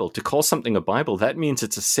Bible, to call something a Bible, that means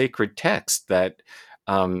it's a sacred text that,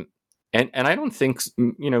 and I don't think,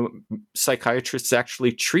 psychiatrists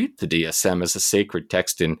actually treat the DSM as a sacred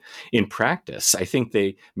text in practice. I think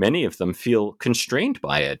many of them feel constrained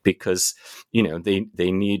by it because,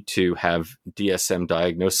 they need to have DSM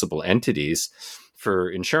diagnosable entities for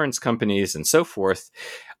insurance companies and so forth.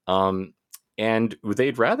 And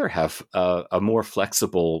they'd rather have a more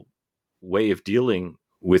flexible way of dealing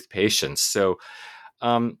with patients. So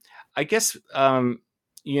I guess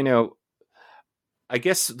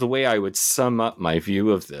the way I would sum up my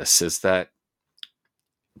view of this is that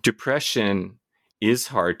depression is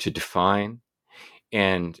hard to define,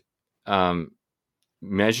 and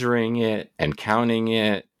measuring it and counting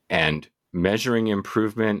it and measuring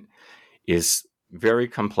improvement is very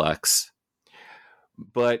complex.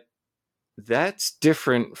 But that's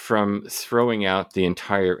different from throwing out the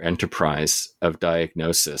entire enterprise of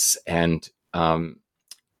diagnosis. And I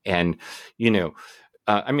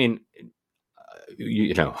mean,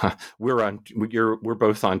 we're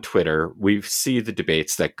both on Twitter. We see the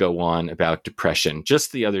debates that go on about depression.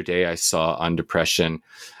 Just the other day, I saw on depression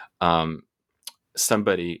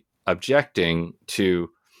somebody objecting to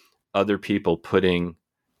other people putting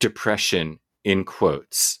depression in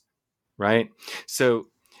quotes, right? So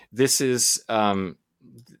this is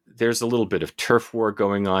there's a little bit of turf war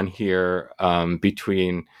going on here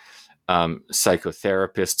between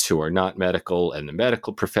psychotherapists who are not medical and the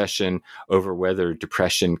medical profession over whether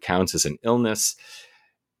depression counts as an illness.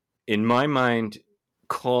 In my mind,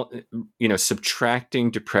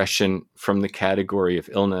 subtracting depression from the category of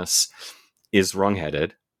illness is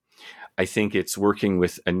wrongheaded. I think it's working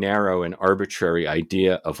with a narrow and arbitrary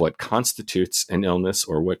idea of what constitutes an illness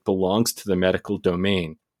or what belongs to the medical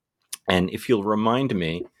domain. And if you'll remind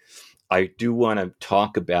me, I do want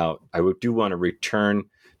to return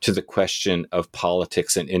to the question of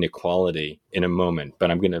politics and inequality in a moment,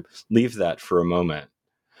 but I'm going to leave that for a moment,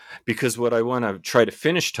 because what I want to try to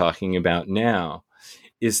finish talking about now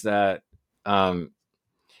is that, a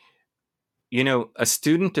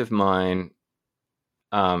student of mine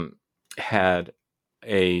had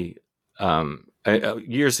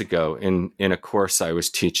years ago in a course I was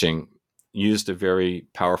teaching, used a very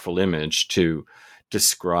powerful image to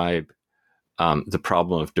describe the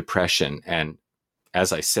problem of depression. And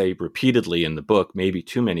as I say repeatedly in the book, maybe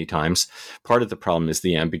too many times, part of the problem is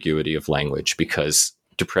the ambiguity of language, because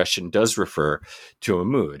depression does refer to a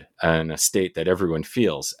mood and a state that everyone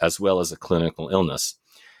feels, as well as a clinical illness.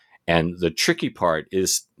 And the tricky part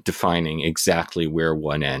is defining exactly where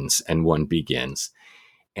one ends and one begins.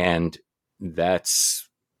 And that's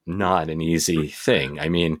not an easy thing. I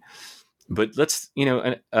mean, but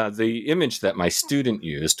the image that my student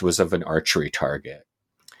used was of an archery target.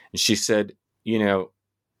 And she said,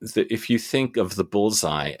 if you think of the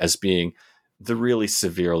bullseye as being the really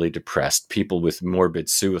severely depressed, people with morbid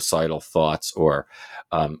suicidal thoughts or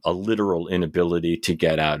a literal inability to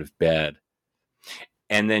get out of bed,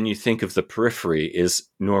 and then you think of the periphery is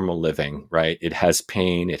normal living, right? It has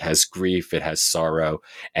pain, it has grief, it has sorrow,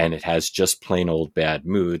 and it has just plain old bad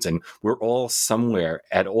moods. And we're all somewhere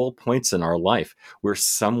at all points in our life. We're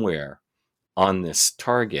somewhere on this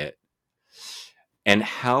target. And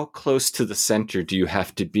how close to the center do you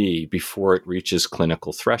have to be before it reaches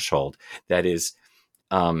clinical threshold? That is,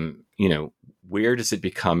 where does it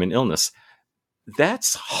become an illness?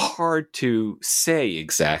 That's hard to say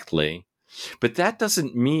exactly, but that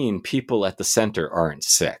doesn't mean people at the center aren't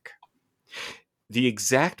sick. The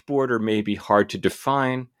exact border may be hard to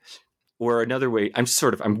define, or another way, I'm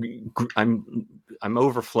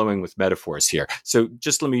overflowing with metaphors here. So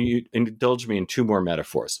just indulge me in two more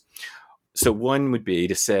metaphors. So one would be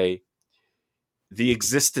to say the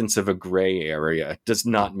existence of a gray area does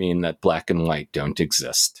not mean that black and white don't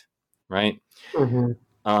exist, right? Mm-hmm.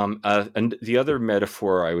 And the other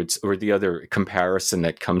metaphor or the other comparison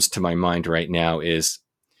that comes to my mind right now is,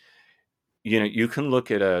 you can look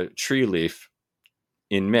at a tree leaf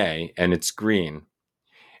in May and it's green,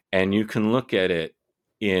 and you can look at it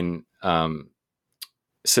in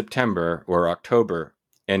September or October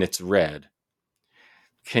and it's red.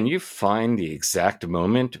 Can you find the exact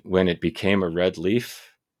moment when it became a red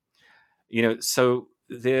leaf? So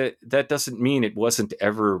that doesn't mean it wasn't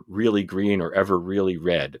ever really green or ever really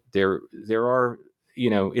red. There are,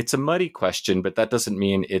 it's a muddy question, but that doesn't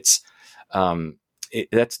mean it's,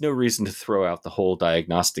 that's no reason to throw out the whole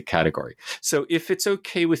diagnostic category. So if it's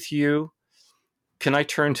okay with you, can I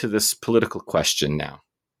turn to this political question now?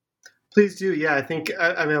 Please do. Yeah, I think,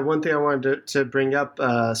 one thing I wanted to bring up,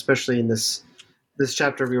 especially in this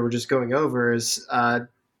chapter we were just going over, is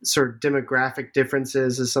sort of demographic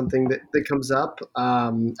differences is something that comes up,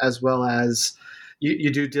 as well as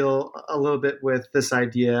you do deal a little bit with this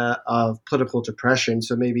idea of political depression.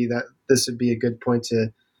 So maybe that this would be a good point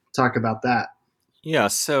to talk about that. Yeah.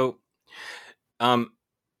 So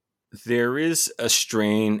there is a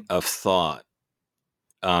strain of thought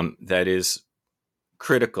that is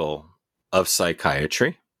critical of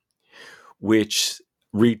psychiatry, which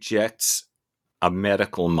rejects a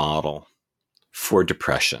medical model for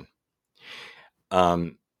depression.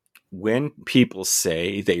 When people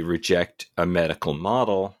say they reject a medical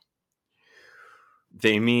model,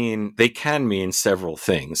 they can mean several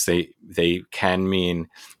things. They can mean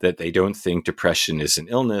that they don't think depression is an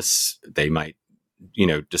illness. They might,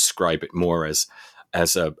 describe it more as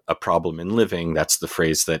a problem in living. That's the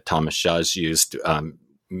phrase that Thomas Szasz used.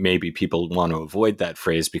 Maybe people want to avoid that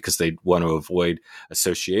phrase because they want to avoid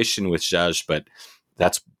association with Szasz, but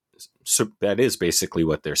that is basically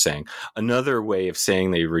what they're saying. Another way of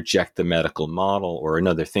saying they reject the medical model, or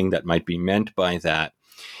another thing that might be meant by that,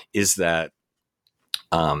 is that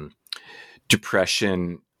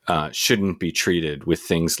depression shouldn't be treated with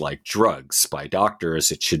things like drugs by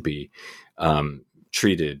doctors. It should be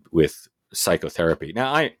treated with psychotherapy.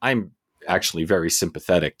 Now, I'm actually very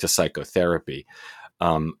sympathetic to psychotherapy,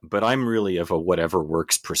 but I'm really of a whatever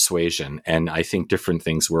works persuasion, and I think different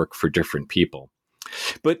things work for different people.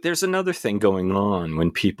 But there's another thing going on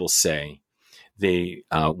when people say they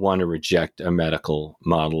want to reject a medical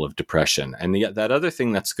model of depression. And that other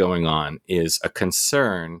thing that's going on is a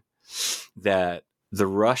concern that the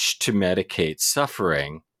rush to medicate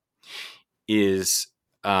suffering is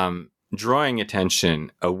drawing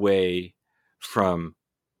attention away from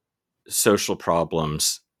social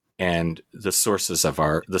problems and the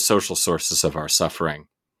social sources of our suffering.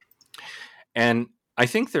 And I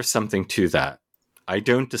think there's something to that. I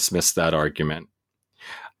don't dismiss that argument.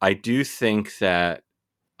 I do think that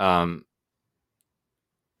I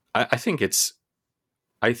think it's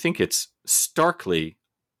starkly,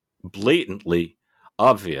 blatantly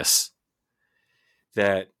obvious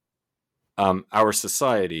that our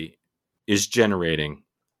society is generating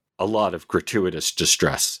a lot of gratuitous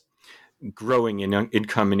distress, growing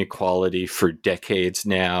income inequality for decades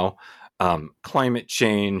now, climate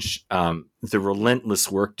change, the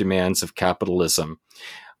relentless work demands of capitalism,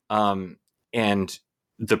 and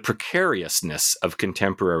the precariousness of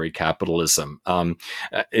contemporary capitalism.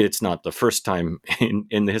 It's not the first time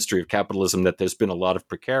in the history of capitalism that there's been a lot of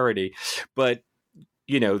precarity, but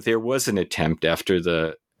there was an attempt after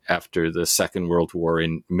the Second World War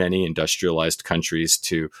in many industrialized countries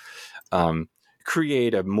to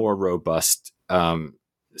create a more robust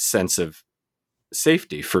sense of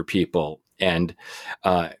safety for people, and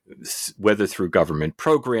whether through government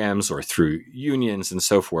programs or through unions and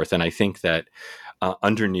so forth. And I think that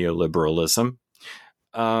under neoliberalism,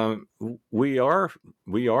 we are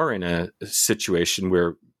in a situation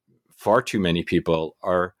where far too many people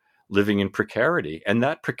are living in precarity, and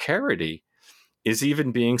that precarity is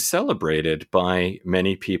even being celebrated by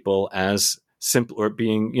many people as simple, or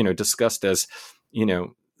being discussed as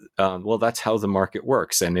well, that's how the market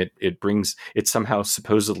works, and it somehow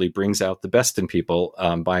supposedly brings out the best in people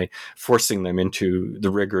by forcing them into the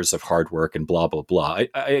rigors of hard work and blah blah blah.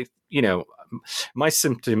 My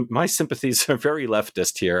sympathies are very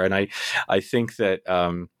leftist here, and I think that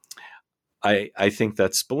I think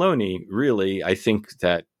that's baloney. Really, I think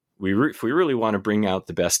that if we really want to bring out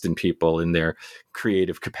the best in people in their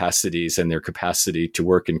creative capacities and their capacity to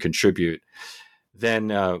work and contribute, then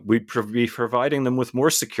we'd be providing them with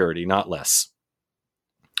more security, not less.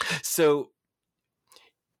 So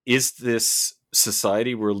is this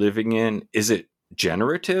society we're living in, is it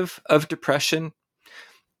generative of depression?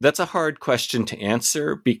 That's a hard question to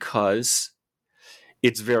answer, because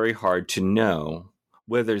it's very hard to know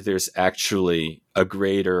whether there's actually a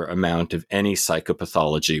greater amount of any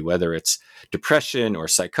psychopathology, whether it's depression or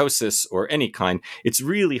psychosis or any kind. It's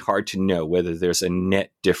really hard to know whether there's a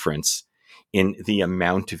net difference in the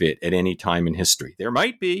amount of it at any time in history. There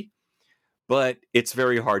might be, but it's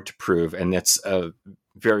very hard to prove, and that's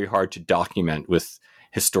very hard to document with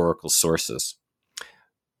historical sources.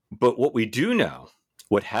 But what we do know,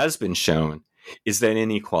 what has been shown, is that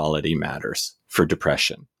inequality matters for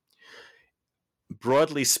depression.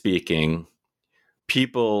 Broadly speaking,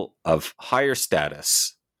 people of higher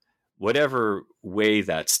status, whatever way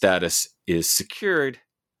that status is secured,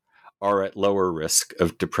 are at lower risk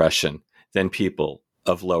of depression than people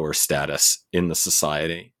of lower status in the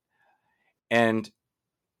society. And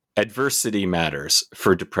adversity matters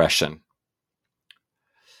for depression.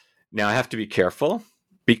 Now, I have to be careful,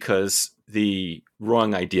 because the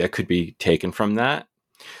wrong idea could be taken from that.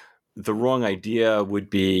 The wrong idea would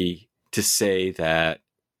be to say that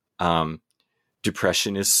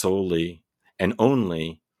depression is solely and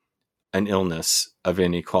only an illness of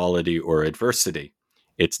inequality or adversity.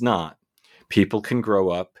 It's not. People can grow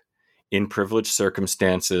up in privileged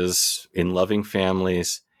circumstances, in loving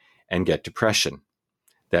families, and get depression.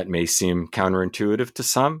 That may seem counterintuitive to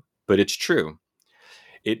some, but it's true.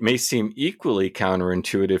 It may seem equally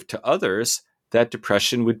counterintuitive to others that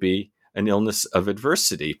depression would be an illness of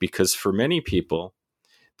adversity, because for many people,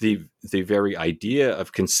 the very idea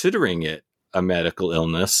of considering it a medical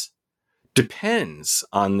illness depends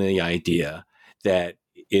on the idea that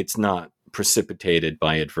it's not precipitated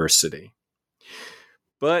by adversity.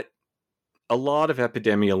 But a lot of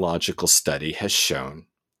epidemiological study has shown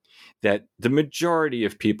that the majority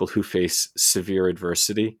of people who face severe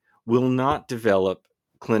adversity will not develop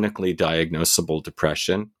clinically diagnosable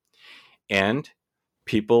depression. And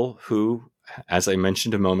people who, as I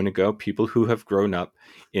mentioned a moment ago, people who have grown up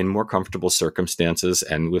in more comfortable circumstances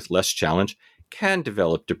and with less challenge can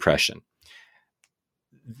develop depression.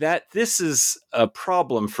 That this is a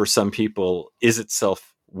problem for some people is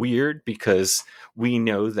itself weird, because we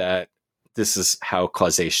know that this is how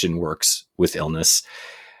causation works with illness.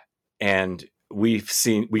 And we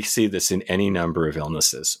see this in any number of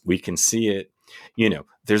illnesses. We can see it,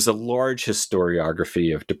 there's a large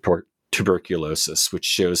historiography of tuberculosis, which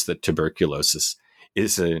shows that tuberculosis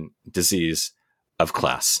is a disease of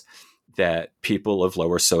class, that people of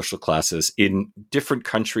lower social classes in different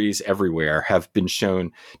countries everywhere have been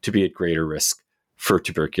shown to be at greater risk for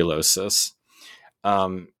tuberculosis.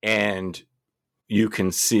 And you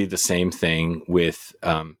can see the same thing with,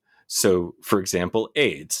 for example,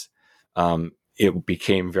 AIDS. It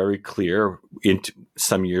became very clear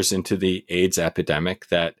some years into the AIDS epidemic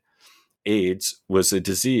that AIDS was a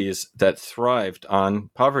disease that thrived on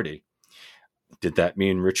poverty. Did that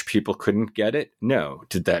mean rich people couldn't get it? No.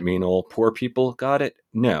 Did that mean all poor people got it?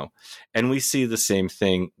 No. And we see the same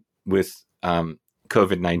thing with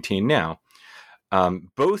COVID-19 now,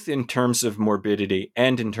 both in terms of morbidity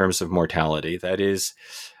and in terms of mortality. That is,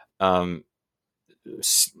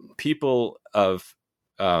 people of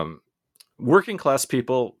working class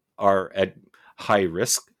people are at high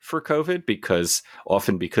risk for COVID because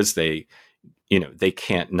they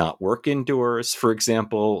can't not work indoors, for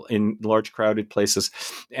example, in large crowded places.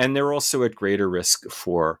 And they're also at greater risk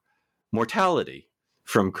for mortality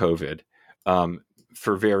from COVID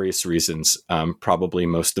for various reasons, probably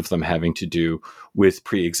most of them having to do with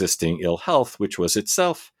pre-existing ill health, which was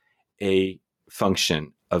itself a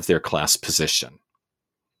function of their class position.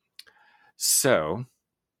 So,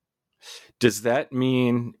 does that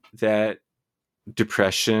mean that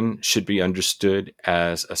depression should be understood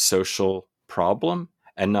as a social problem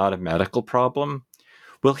and not a medical problem?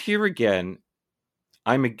 Well, here again,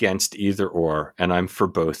 I'm against either or, and I'm for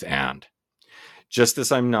both and. Just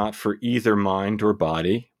as I'm not for either mind or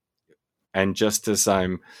body, and just as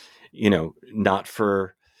I'm, not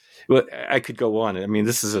for, well, I could go on. I mean,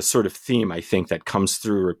 this is a sort of theme, I think, that comes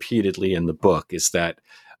through repeatedly in the book, is that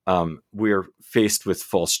we're faced with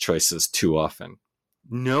false choices too often.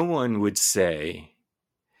 No one would say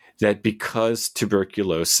that because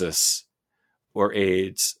tuberculosis or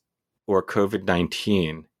AIDS or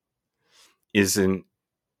COVID-19 is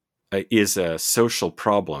a social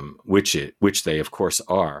problem, which they of course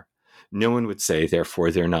are. No one would say,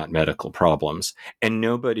 therefore, they're not medical problems. And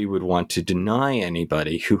nobody would want to deny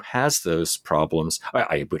anybody who has those problems.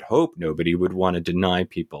 I would hope nobody would want to deny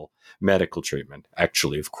people medical treatment.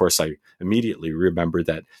 Actually, of course, I immediately remember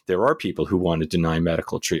that there are people who want to deny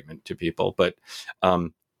medical treatment to people, but, they're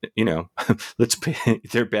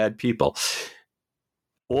bad people.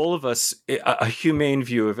 All of us, a humane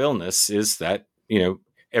view of illness is that,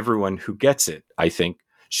 everyone who gets it, I think,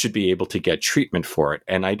 should be able to get treatment for it.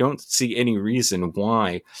 And I don't see any reason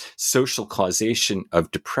why social causation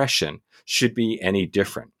of depression should be any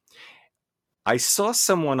different. I saw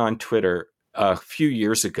someone on Twitter a few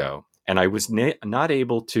years ago, and I was not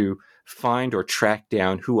able to find or track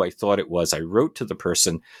down who I thought it was. I wrote to the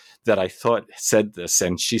person that I thought said this,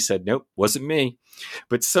 and she said, nope, wasn't me.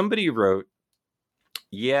 But somebody wrote,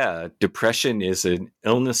 yeah, depression is an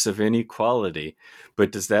illness of inequality,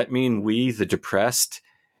 but does that mean we, the depressed,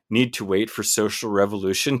 need to wait for social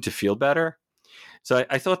revolution to feel better? So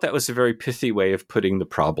I thought that was a very pithy way of putting the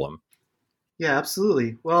problem. Yeah,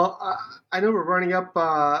 absolutely. Well, I know we're running up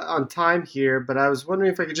on time here, but I was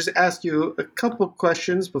wondering if I could just ask you a couple of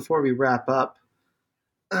questions before we wrap up.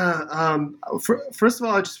 First of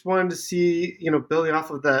all, I just wanted to see, building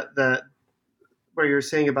off of that where you're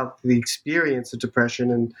saying about the experience of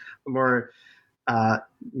depression and a more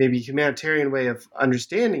maybe humanitarian way of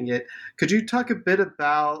understanding it. Could you talk a bit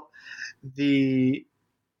about the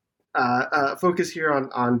focus here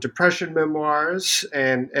on depression memoirs,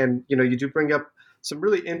 and you do bring up some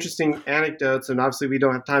really interesting anecdotes, and obviously we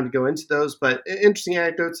don't have time to go into those, but interesting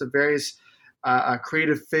anecdotes of various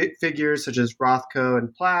creative figures such as Rothko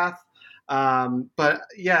and Plath. But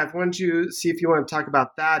yeah, I wanted to see if you want to talk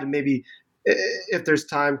about that, and maybe if there's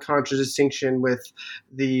time, contradistinction with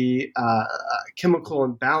the chemical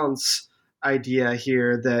imbalance idea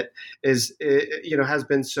here that is, has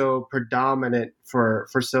been so predominant for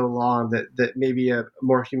so long that maybe a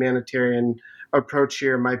more humanitarian approach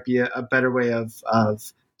here might be a better way of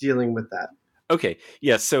dealing with that. Okay.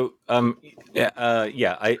 Yeah. So, I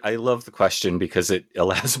love the question because it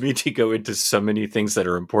allows me to go into so many things that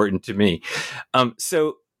are important to me.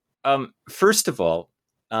 First of all,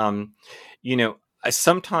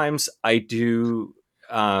 sometimes I do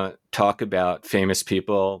talk about famous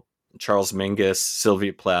people, Charles Mingus,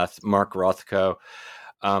 Sylvia Plath, Mark Rothko.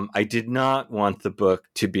 I did not want the book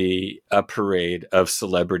to be a parade of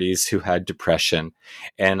celebrities who had depression.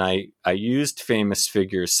 And I used famous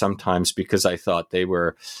figures sometimes because I thought they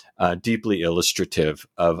were deeply illustrative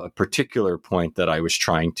of a particular point that I was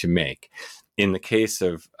trying to make. In the case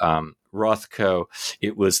of Rothko,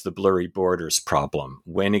 it was the blurry borders problem.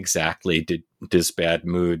 When exactly does bad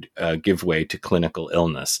mood give way to clinical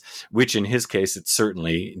illness? Which in his case, it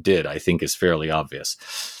certainly did, I think is fairly obvious.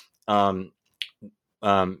 Plath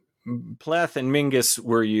and Mingus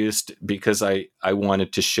were used because I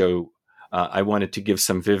wanted to show, I wanted to give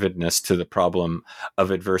some vividness to the problem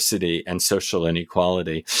of adversity and social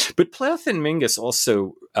inequality. But Plath and Mingus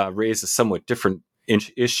also raise a somewhat different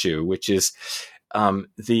issue, which is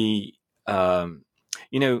the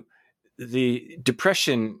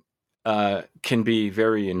depression can be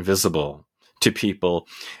very invisible to people,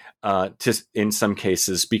 in some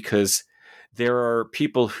cases, because there are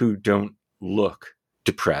people who don't look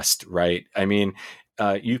depressed, right? I mean,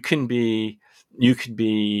 you can be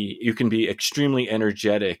extremely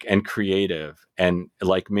energetic and creative, and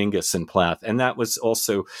like Mingus and Plath. And that was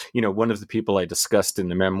also, one of the people I discussed in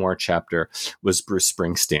the memoir chapter was Bruce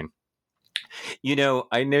Springsteen.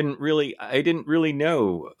 I didn't really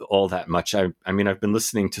know all that much. I mean, I've been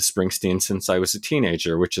listening to Springsteen since I was a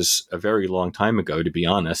teenager, which is a very long time ago, to be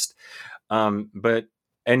honest. And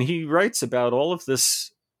he writes about all of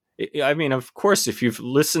this. I mean, of course, if you've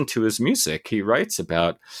listened to his music, he writes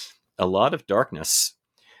about a lot of darkness.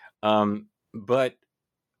 But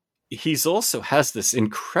he's also has this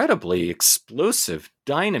incredibly explosive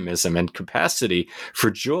dynamism and capacity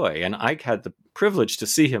for joy. And I had the privilege to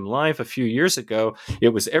see him live a few years ago. It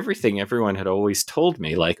was everything everyone had always told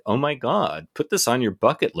me, like, oh my God, put this on your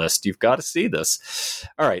bucket list. You've got to see this.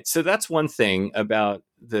 All right. So that's one thing about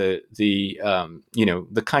the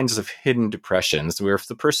kinds of hidden depressions where if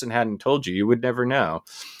the person hadn't told you, you would never know.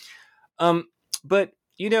 I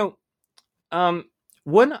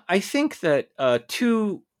think that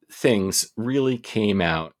two things really came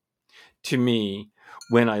out to me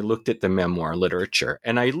when I looked at the memoir literature.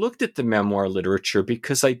 And I looked at the memoir literature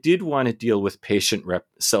because I did want to deal with patient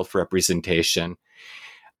self-representation.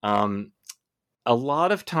 A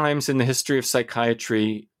lot of times in the history of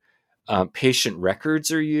psychiatry, patient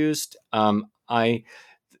records are used. I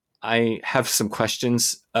have some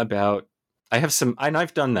questions about, and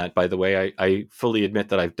I've done that, by the way. I fully admit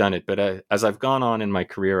that I've done it, but as I've gone on in my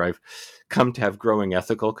career, I've come to have growing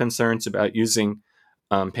ethical concerns about using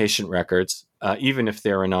patient records, even if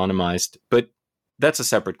they're anonymized. But that's a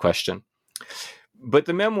separate question. But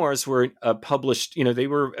the memoirs were published, they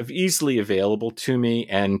were easily available to me,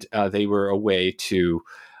 and they were a way to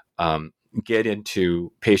get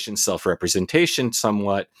into patient self-representation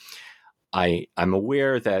somewhat. I'm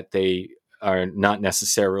aware that they are not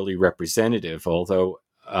necessarily representative, although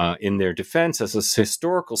in their defense, as a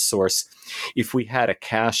historical source, if we had a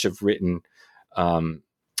cache of written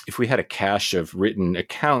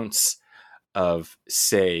accounts of,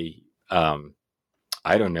 say,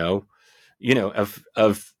 I don't know,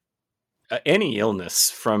 of any illness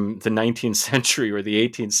from the 19th century or the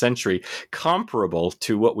 18th century comparable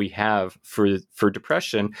to what we have for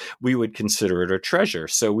depression, we would consider it a treasure.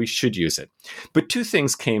 So we should use it. But two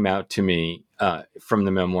things came out to me from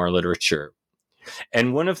the memoir literature.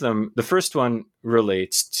 And one of them, the first one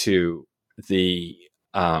relates to the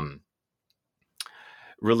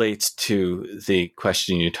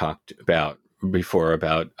question you talked about before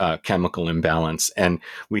about chemical imbalance. And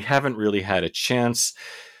we haven't really had a chance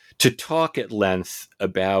to talk at length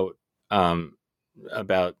about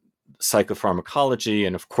psychopharmacology.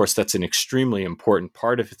 And of course, that's an extremely important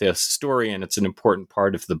part of this story, and it's an important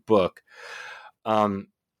part of the book.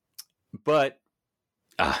 But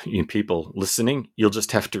people listening, you'll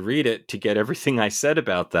just have to read it to get everything I said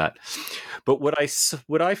about that. But what I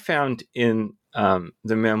found in the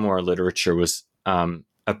memoir literature was a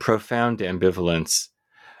profound ambivalence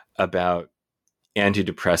about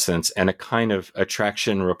antidepressants and a kind of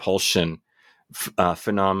attraction-repulsion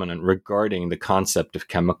phenomenon regarding the concept of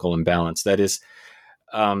chemical imbalance. That is,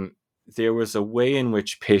 there was a way in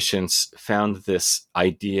which patients found this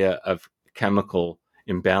idea of chemical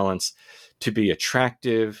imbalance to be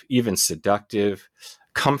attractive, even seductive,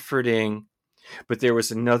 comforting. But there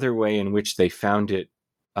was another way in which they found it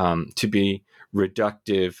to be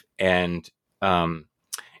reductive and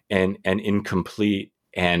incomplete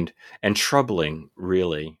and troubling,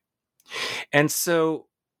 really. And so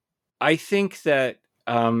I think that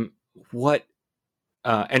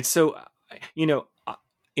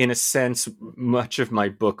in a sense, much of my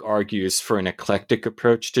book argues for an eclectic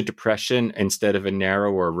approach to depression instead of a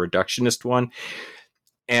narrow or reductionist one.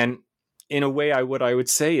 And in a way, what I would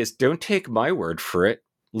say is, don't take my word for it.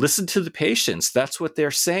 Listen to the patients. That's what they're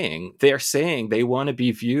saying. They're saying they want to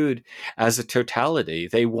be viewed as a totality.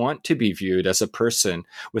 They want to be viewed as a person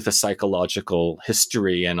with a psychological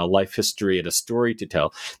history and a life history and a story to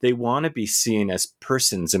tell. They want to be seen as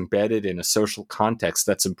persons embedded in a social context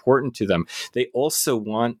that's important to them. They also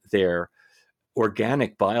want their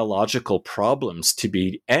organic biological problems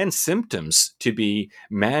and symptoms to be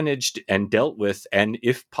managed and dealt with, and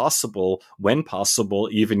if possible, when possible,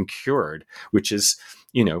 even cured, which is,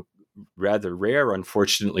 rather rare,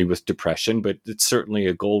 unfortunately, with depression, but it's certainly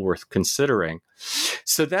a goal worth considering.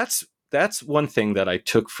 So that's one thing that I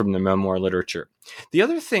took from the memoir literature. The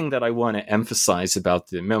other thing that I want to emphasize about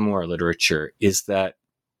the memoir literature is that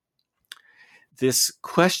this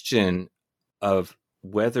question of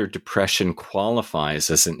whether depression qualifies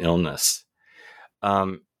as an illness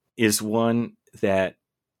is one that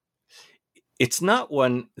it's not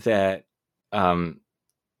one that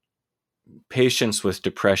patients with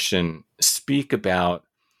depression speak about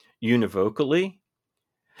univocally.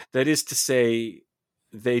 That is to say,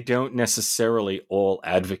 they don't necessarily all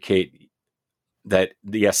advocate that,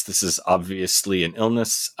 yes, this is obviously an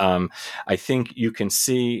illness. I think you can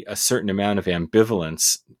see a certain amount of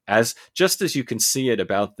ambivalence, just as you can see it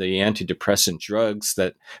about the antidepressant drugs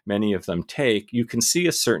that many of them take. You can see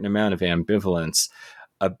a certain amount of ambivalence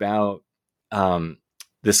about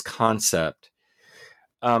this concept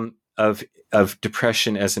of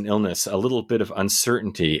depression as an illness, a little bit of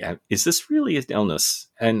uncertainty. Is this really an illness?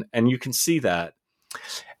 And you can see that.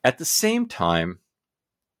 At the same time,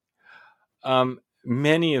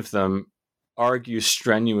 many of them argue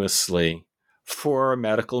strenuously for a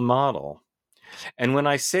medical model. And when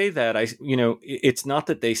I say that, it's not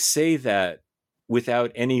that they say that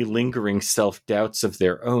without any lingering self-doubts of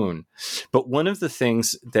their own. But one of the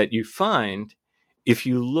things that you find, if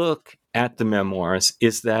you look at the memoirs,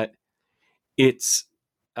 is that it's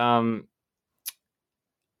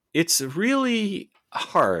really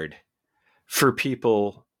hard for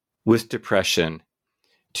people with depression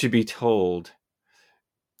to be told,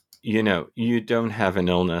 you don't have an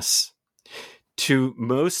illness. To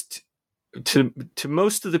most of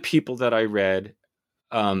the people that I read,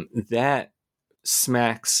 that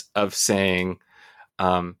smacks of saying,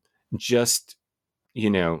 just,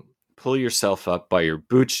 pull yourself up by your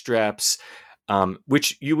bootstraps,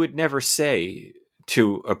 which you would never say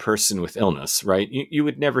to a person with illness, right? You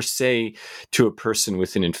would never say to a person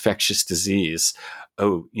with an infectious disease,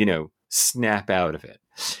 oh, snap out of it.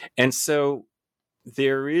 And so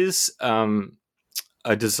there is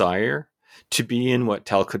a desire to be in what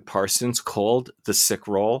Talcott Parsons called the sick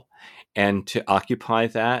role, and to occupy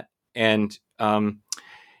that. And I'm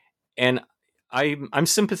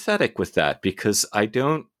sympathetic with that, because I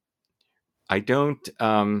don't.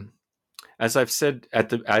 As I said at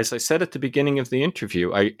the beginning of the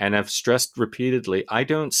interview, and I've stressed repeatedly, I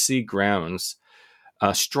don't see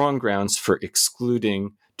strong grounds for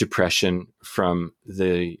excluding depression from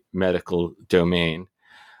the medical domain.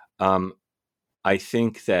 I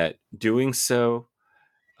think that doing so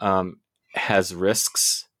has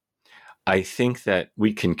risks. I think that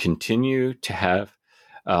we can continue to have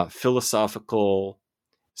philosophical,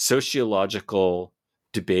 sociological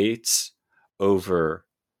debates over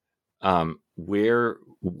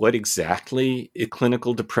what exactly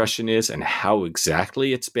clinical depression is and how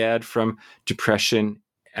exactly it's bad from depression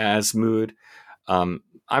as mood. I'm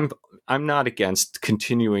not against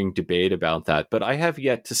continuing debate about that, but I have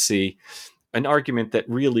yet to see an argument that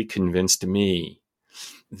really convinced me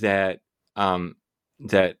that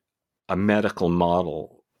that a medical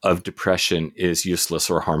model of depression is useless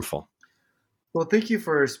or harmful. Well, thank you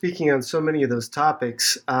for speaking on so many of those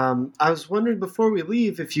topics. I was wondering, before we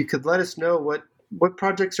leave, if you could let us know what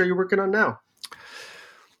projects are you working on now?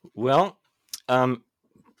 Well,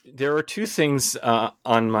 there are two things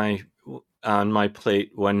on my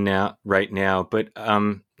plate right now, but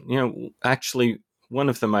actually one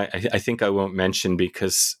of them I think I won't mention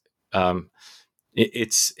because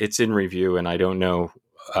it's in review and I don't know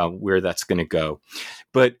where that's going to go.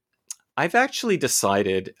 But I've actually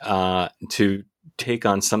decided to take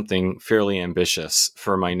on something fairly ambitious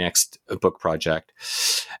for my next book project.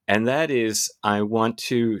 And that is, I want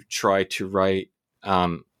to try to write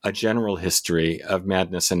a general history of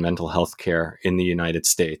madness and mental health care in the United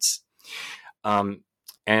States. And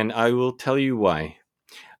I will tell you why.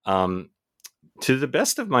 To the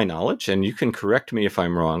best of my knowledge, and you can correct me if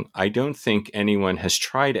I'm wrong, I don't think anyone has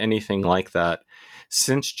tried anything like that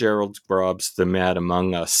since Gerald Grob's The Mad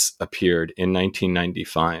Among Us appeared in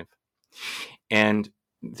 1995. And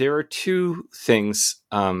there are two things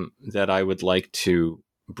that I would like to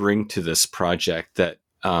bring to this project that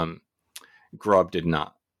Grob did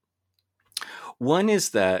not. One is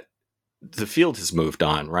that the field has moved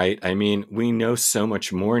on, right? I mean, we know so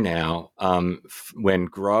much more now. When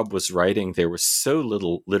Grob was writing, there was so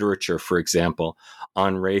little literature, for example,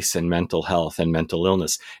 on race and mental health and mental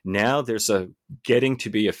illness. Now there's getting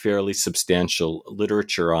to be a fairly substantial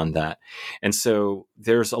literature on that. And so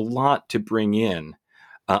there's a lot to bring in.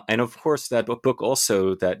 And of course, that book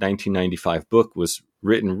also, that 1995 book, was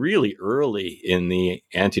written really early in the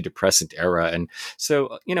antidepressant era. And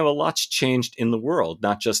so, a lot's changed in the world,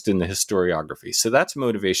 not just in the historiography. So that's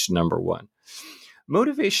motivation number one.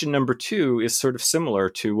 Motivation number two is sort of similar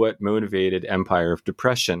to what motivated Empire of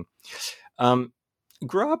Depression.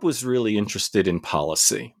 Grob was really interested in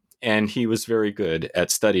policy, and he was very good at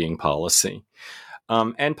studying policy.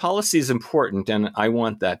 And policy is important, and I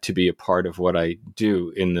want that to be a part of what I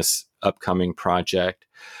do in this upcoming project.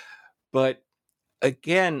 But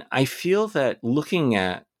again, I feel that looking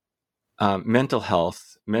at mental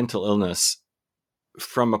health, mental illness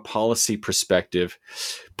from a policy perspective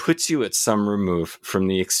puts you at some remove from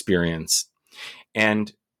the experience.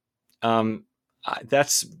 And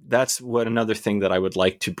that's what another thing that I would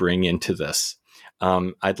like to bring into this.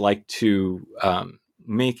 I'd like to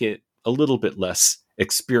make it a little bit less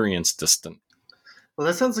experience distant. Well,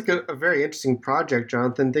 that sounds like a very interesting project,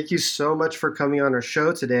 Jonathan. Thank you so much for coming on our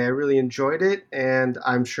show today. I really enjoyed it, and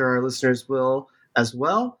I'm sure our listeners will as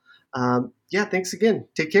well. Thanks again.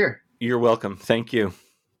 Take care. You're welcome. Thank you.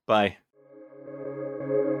 Bye.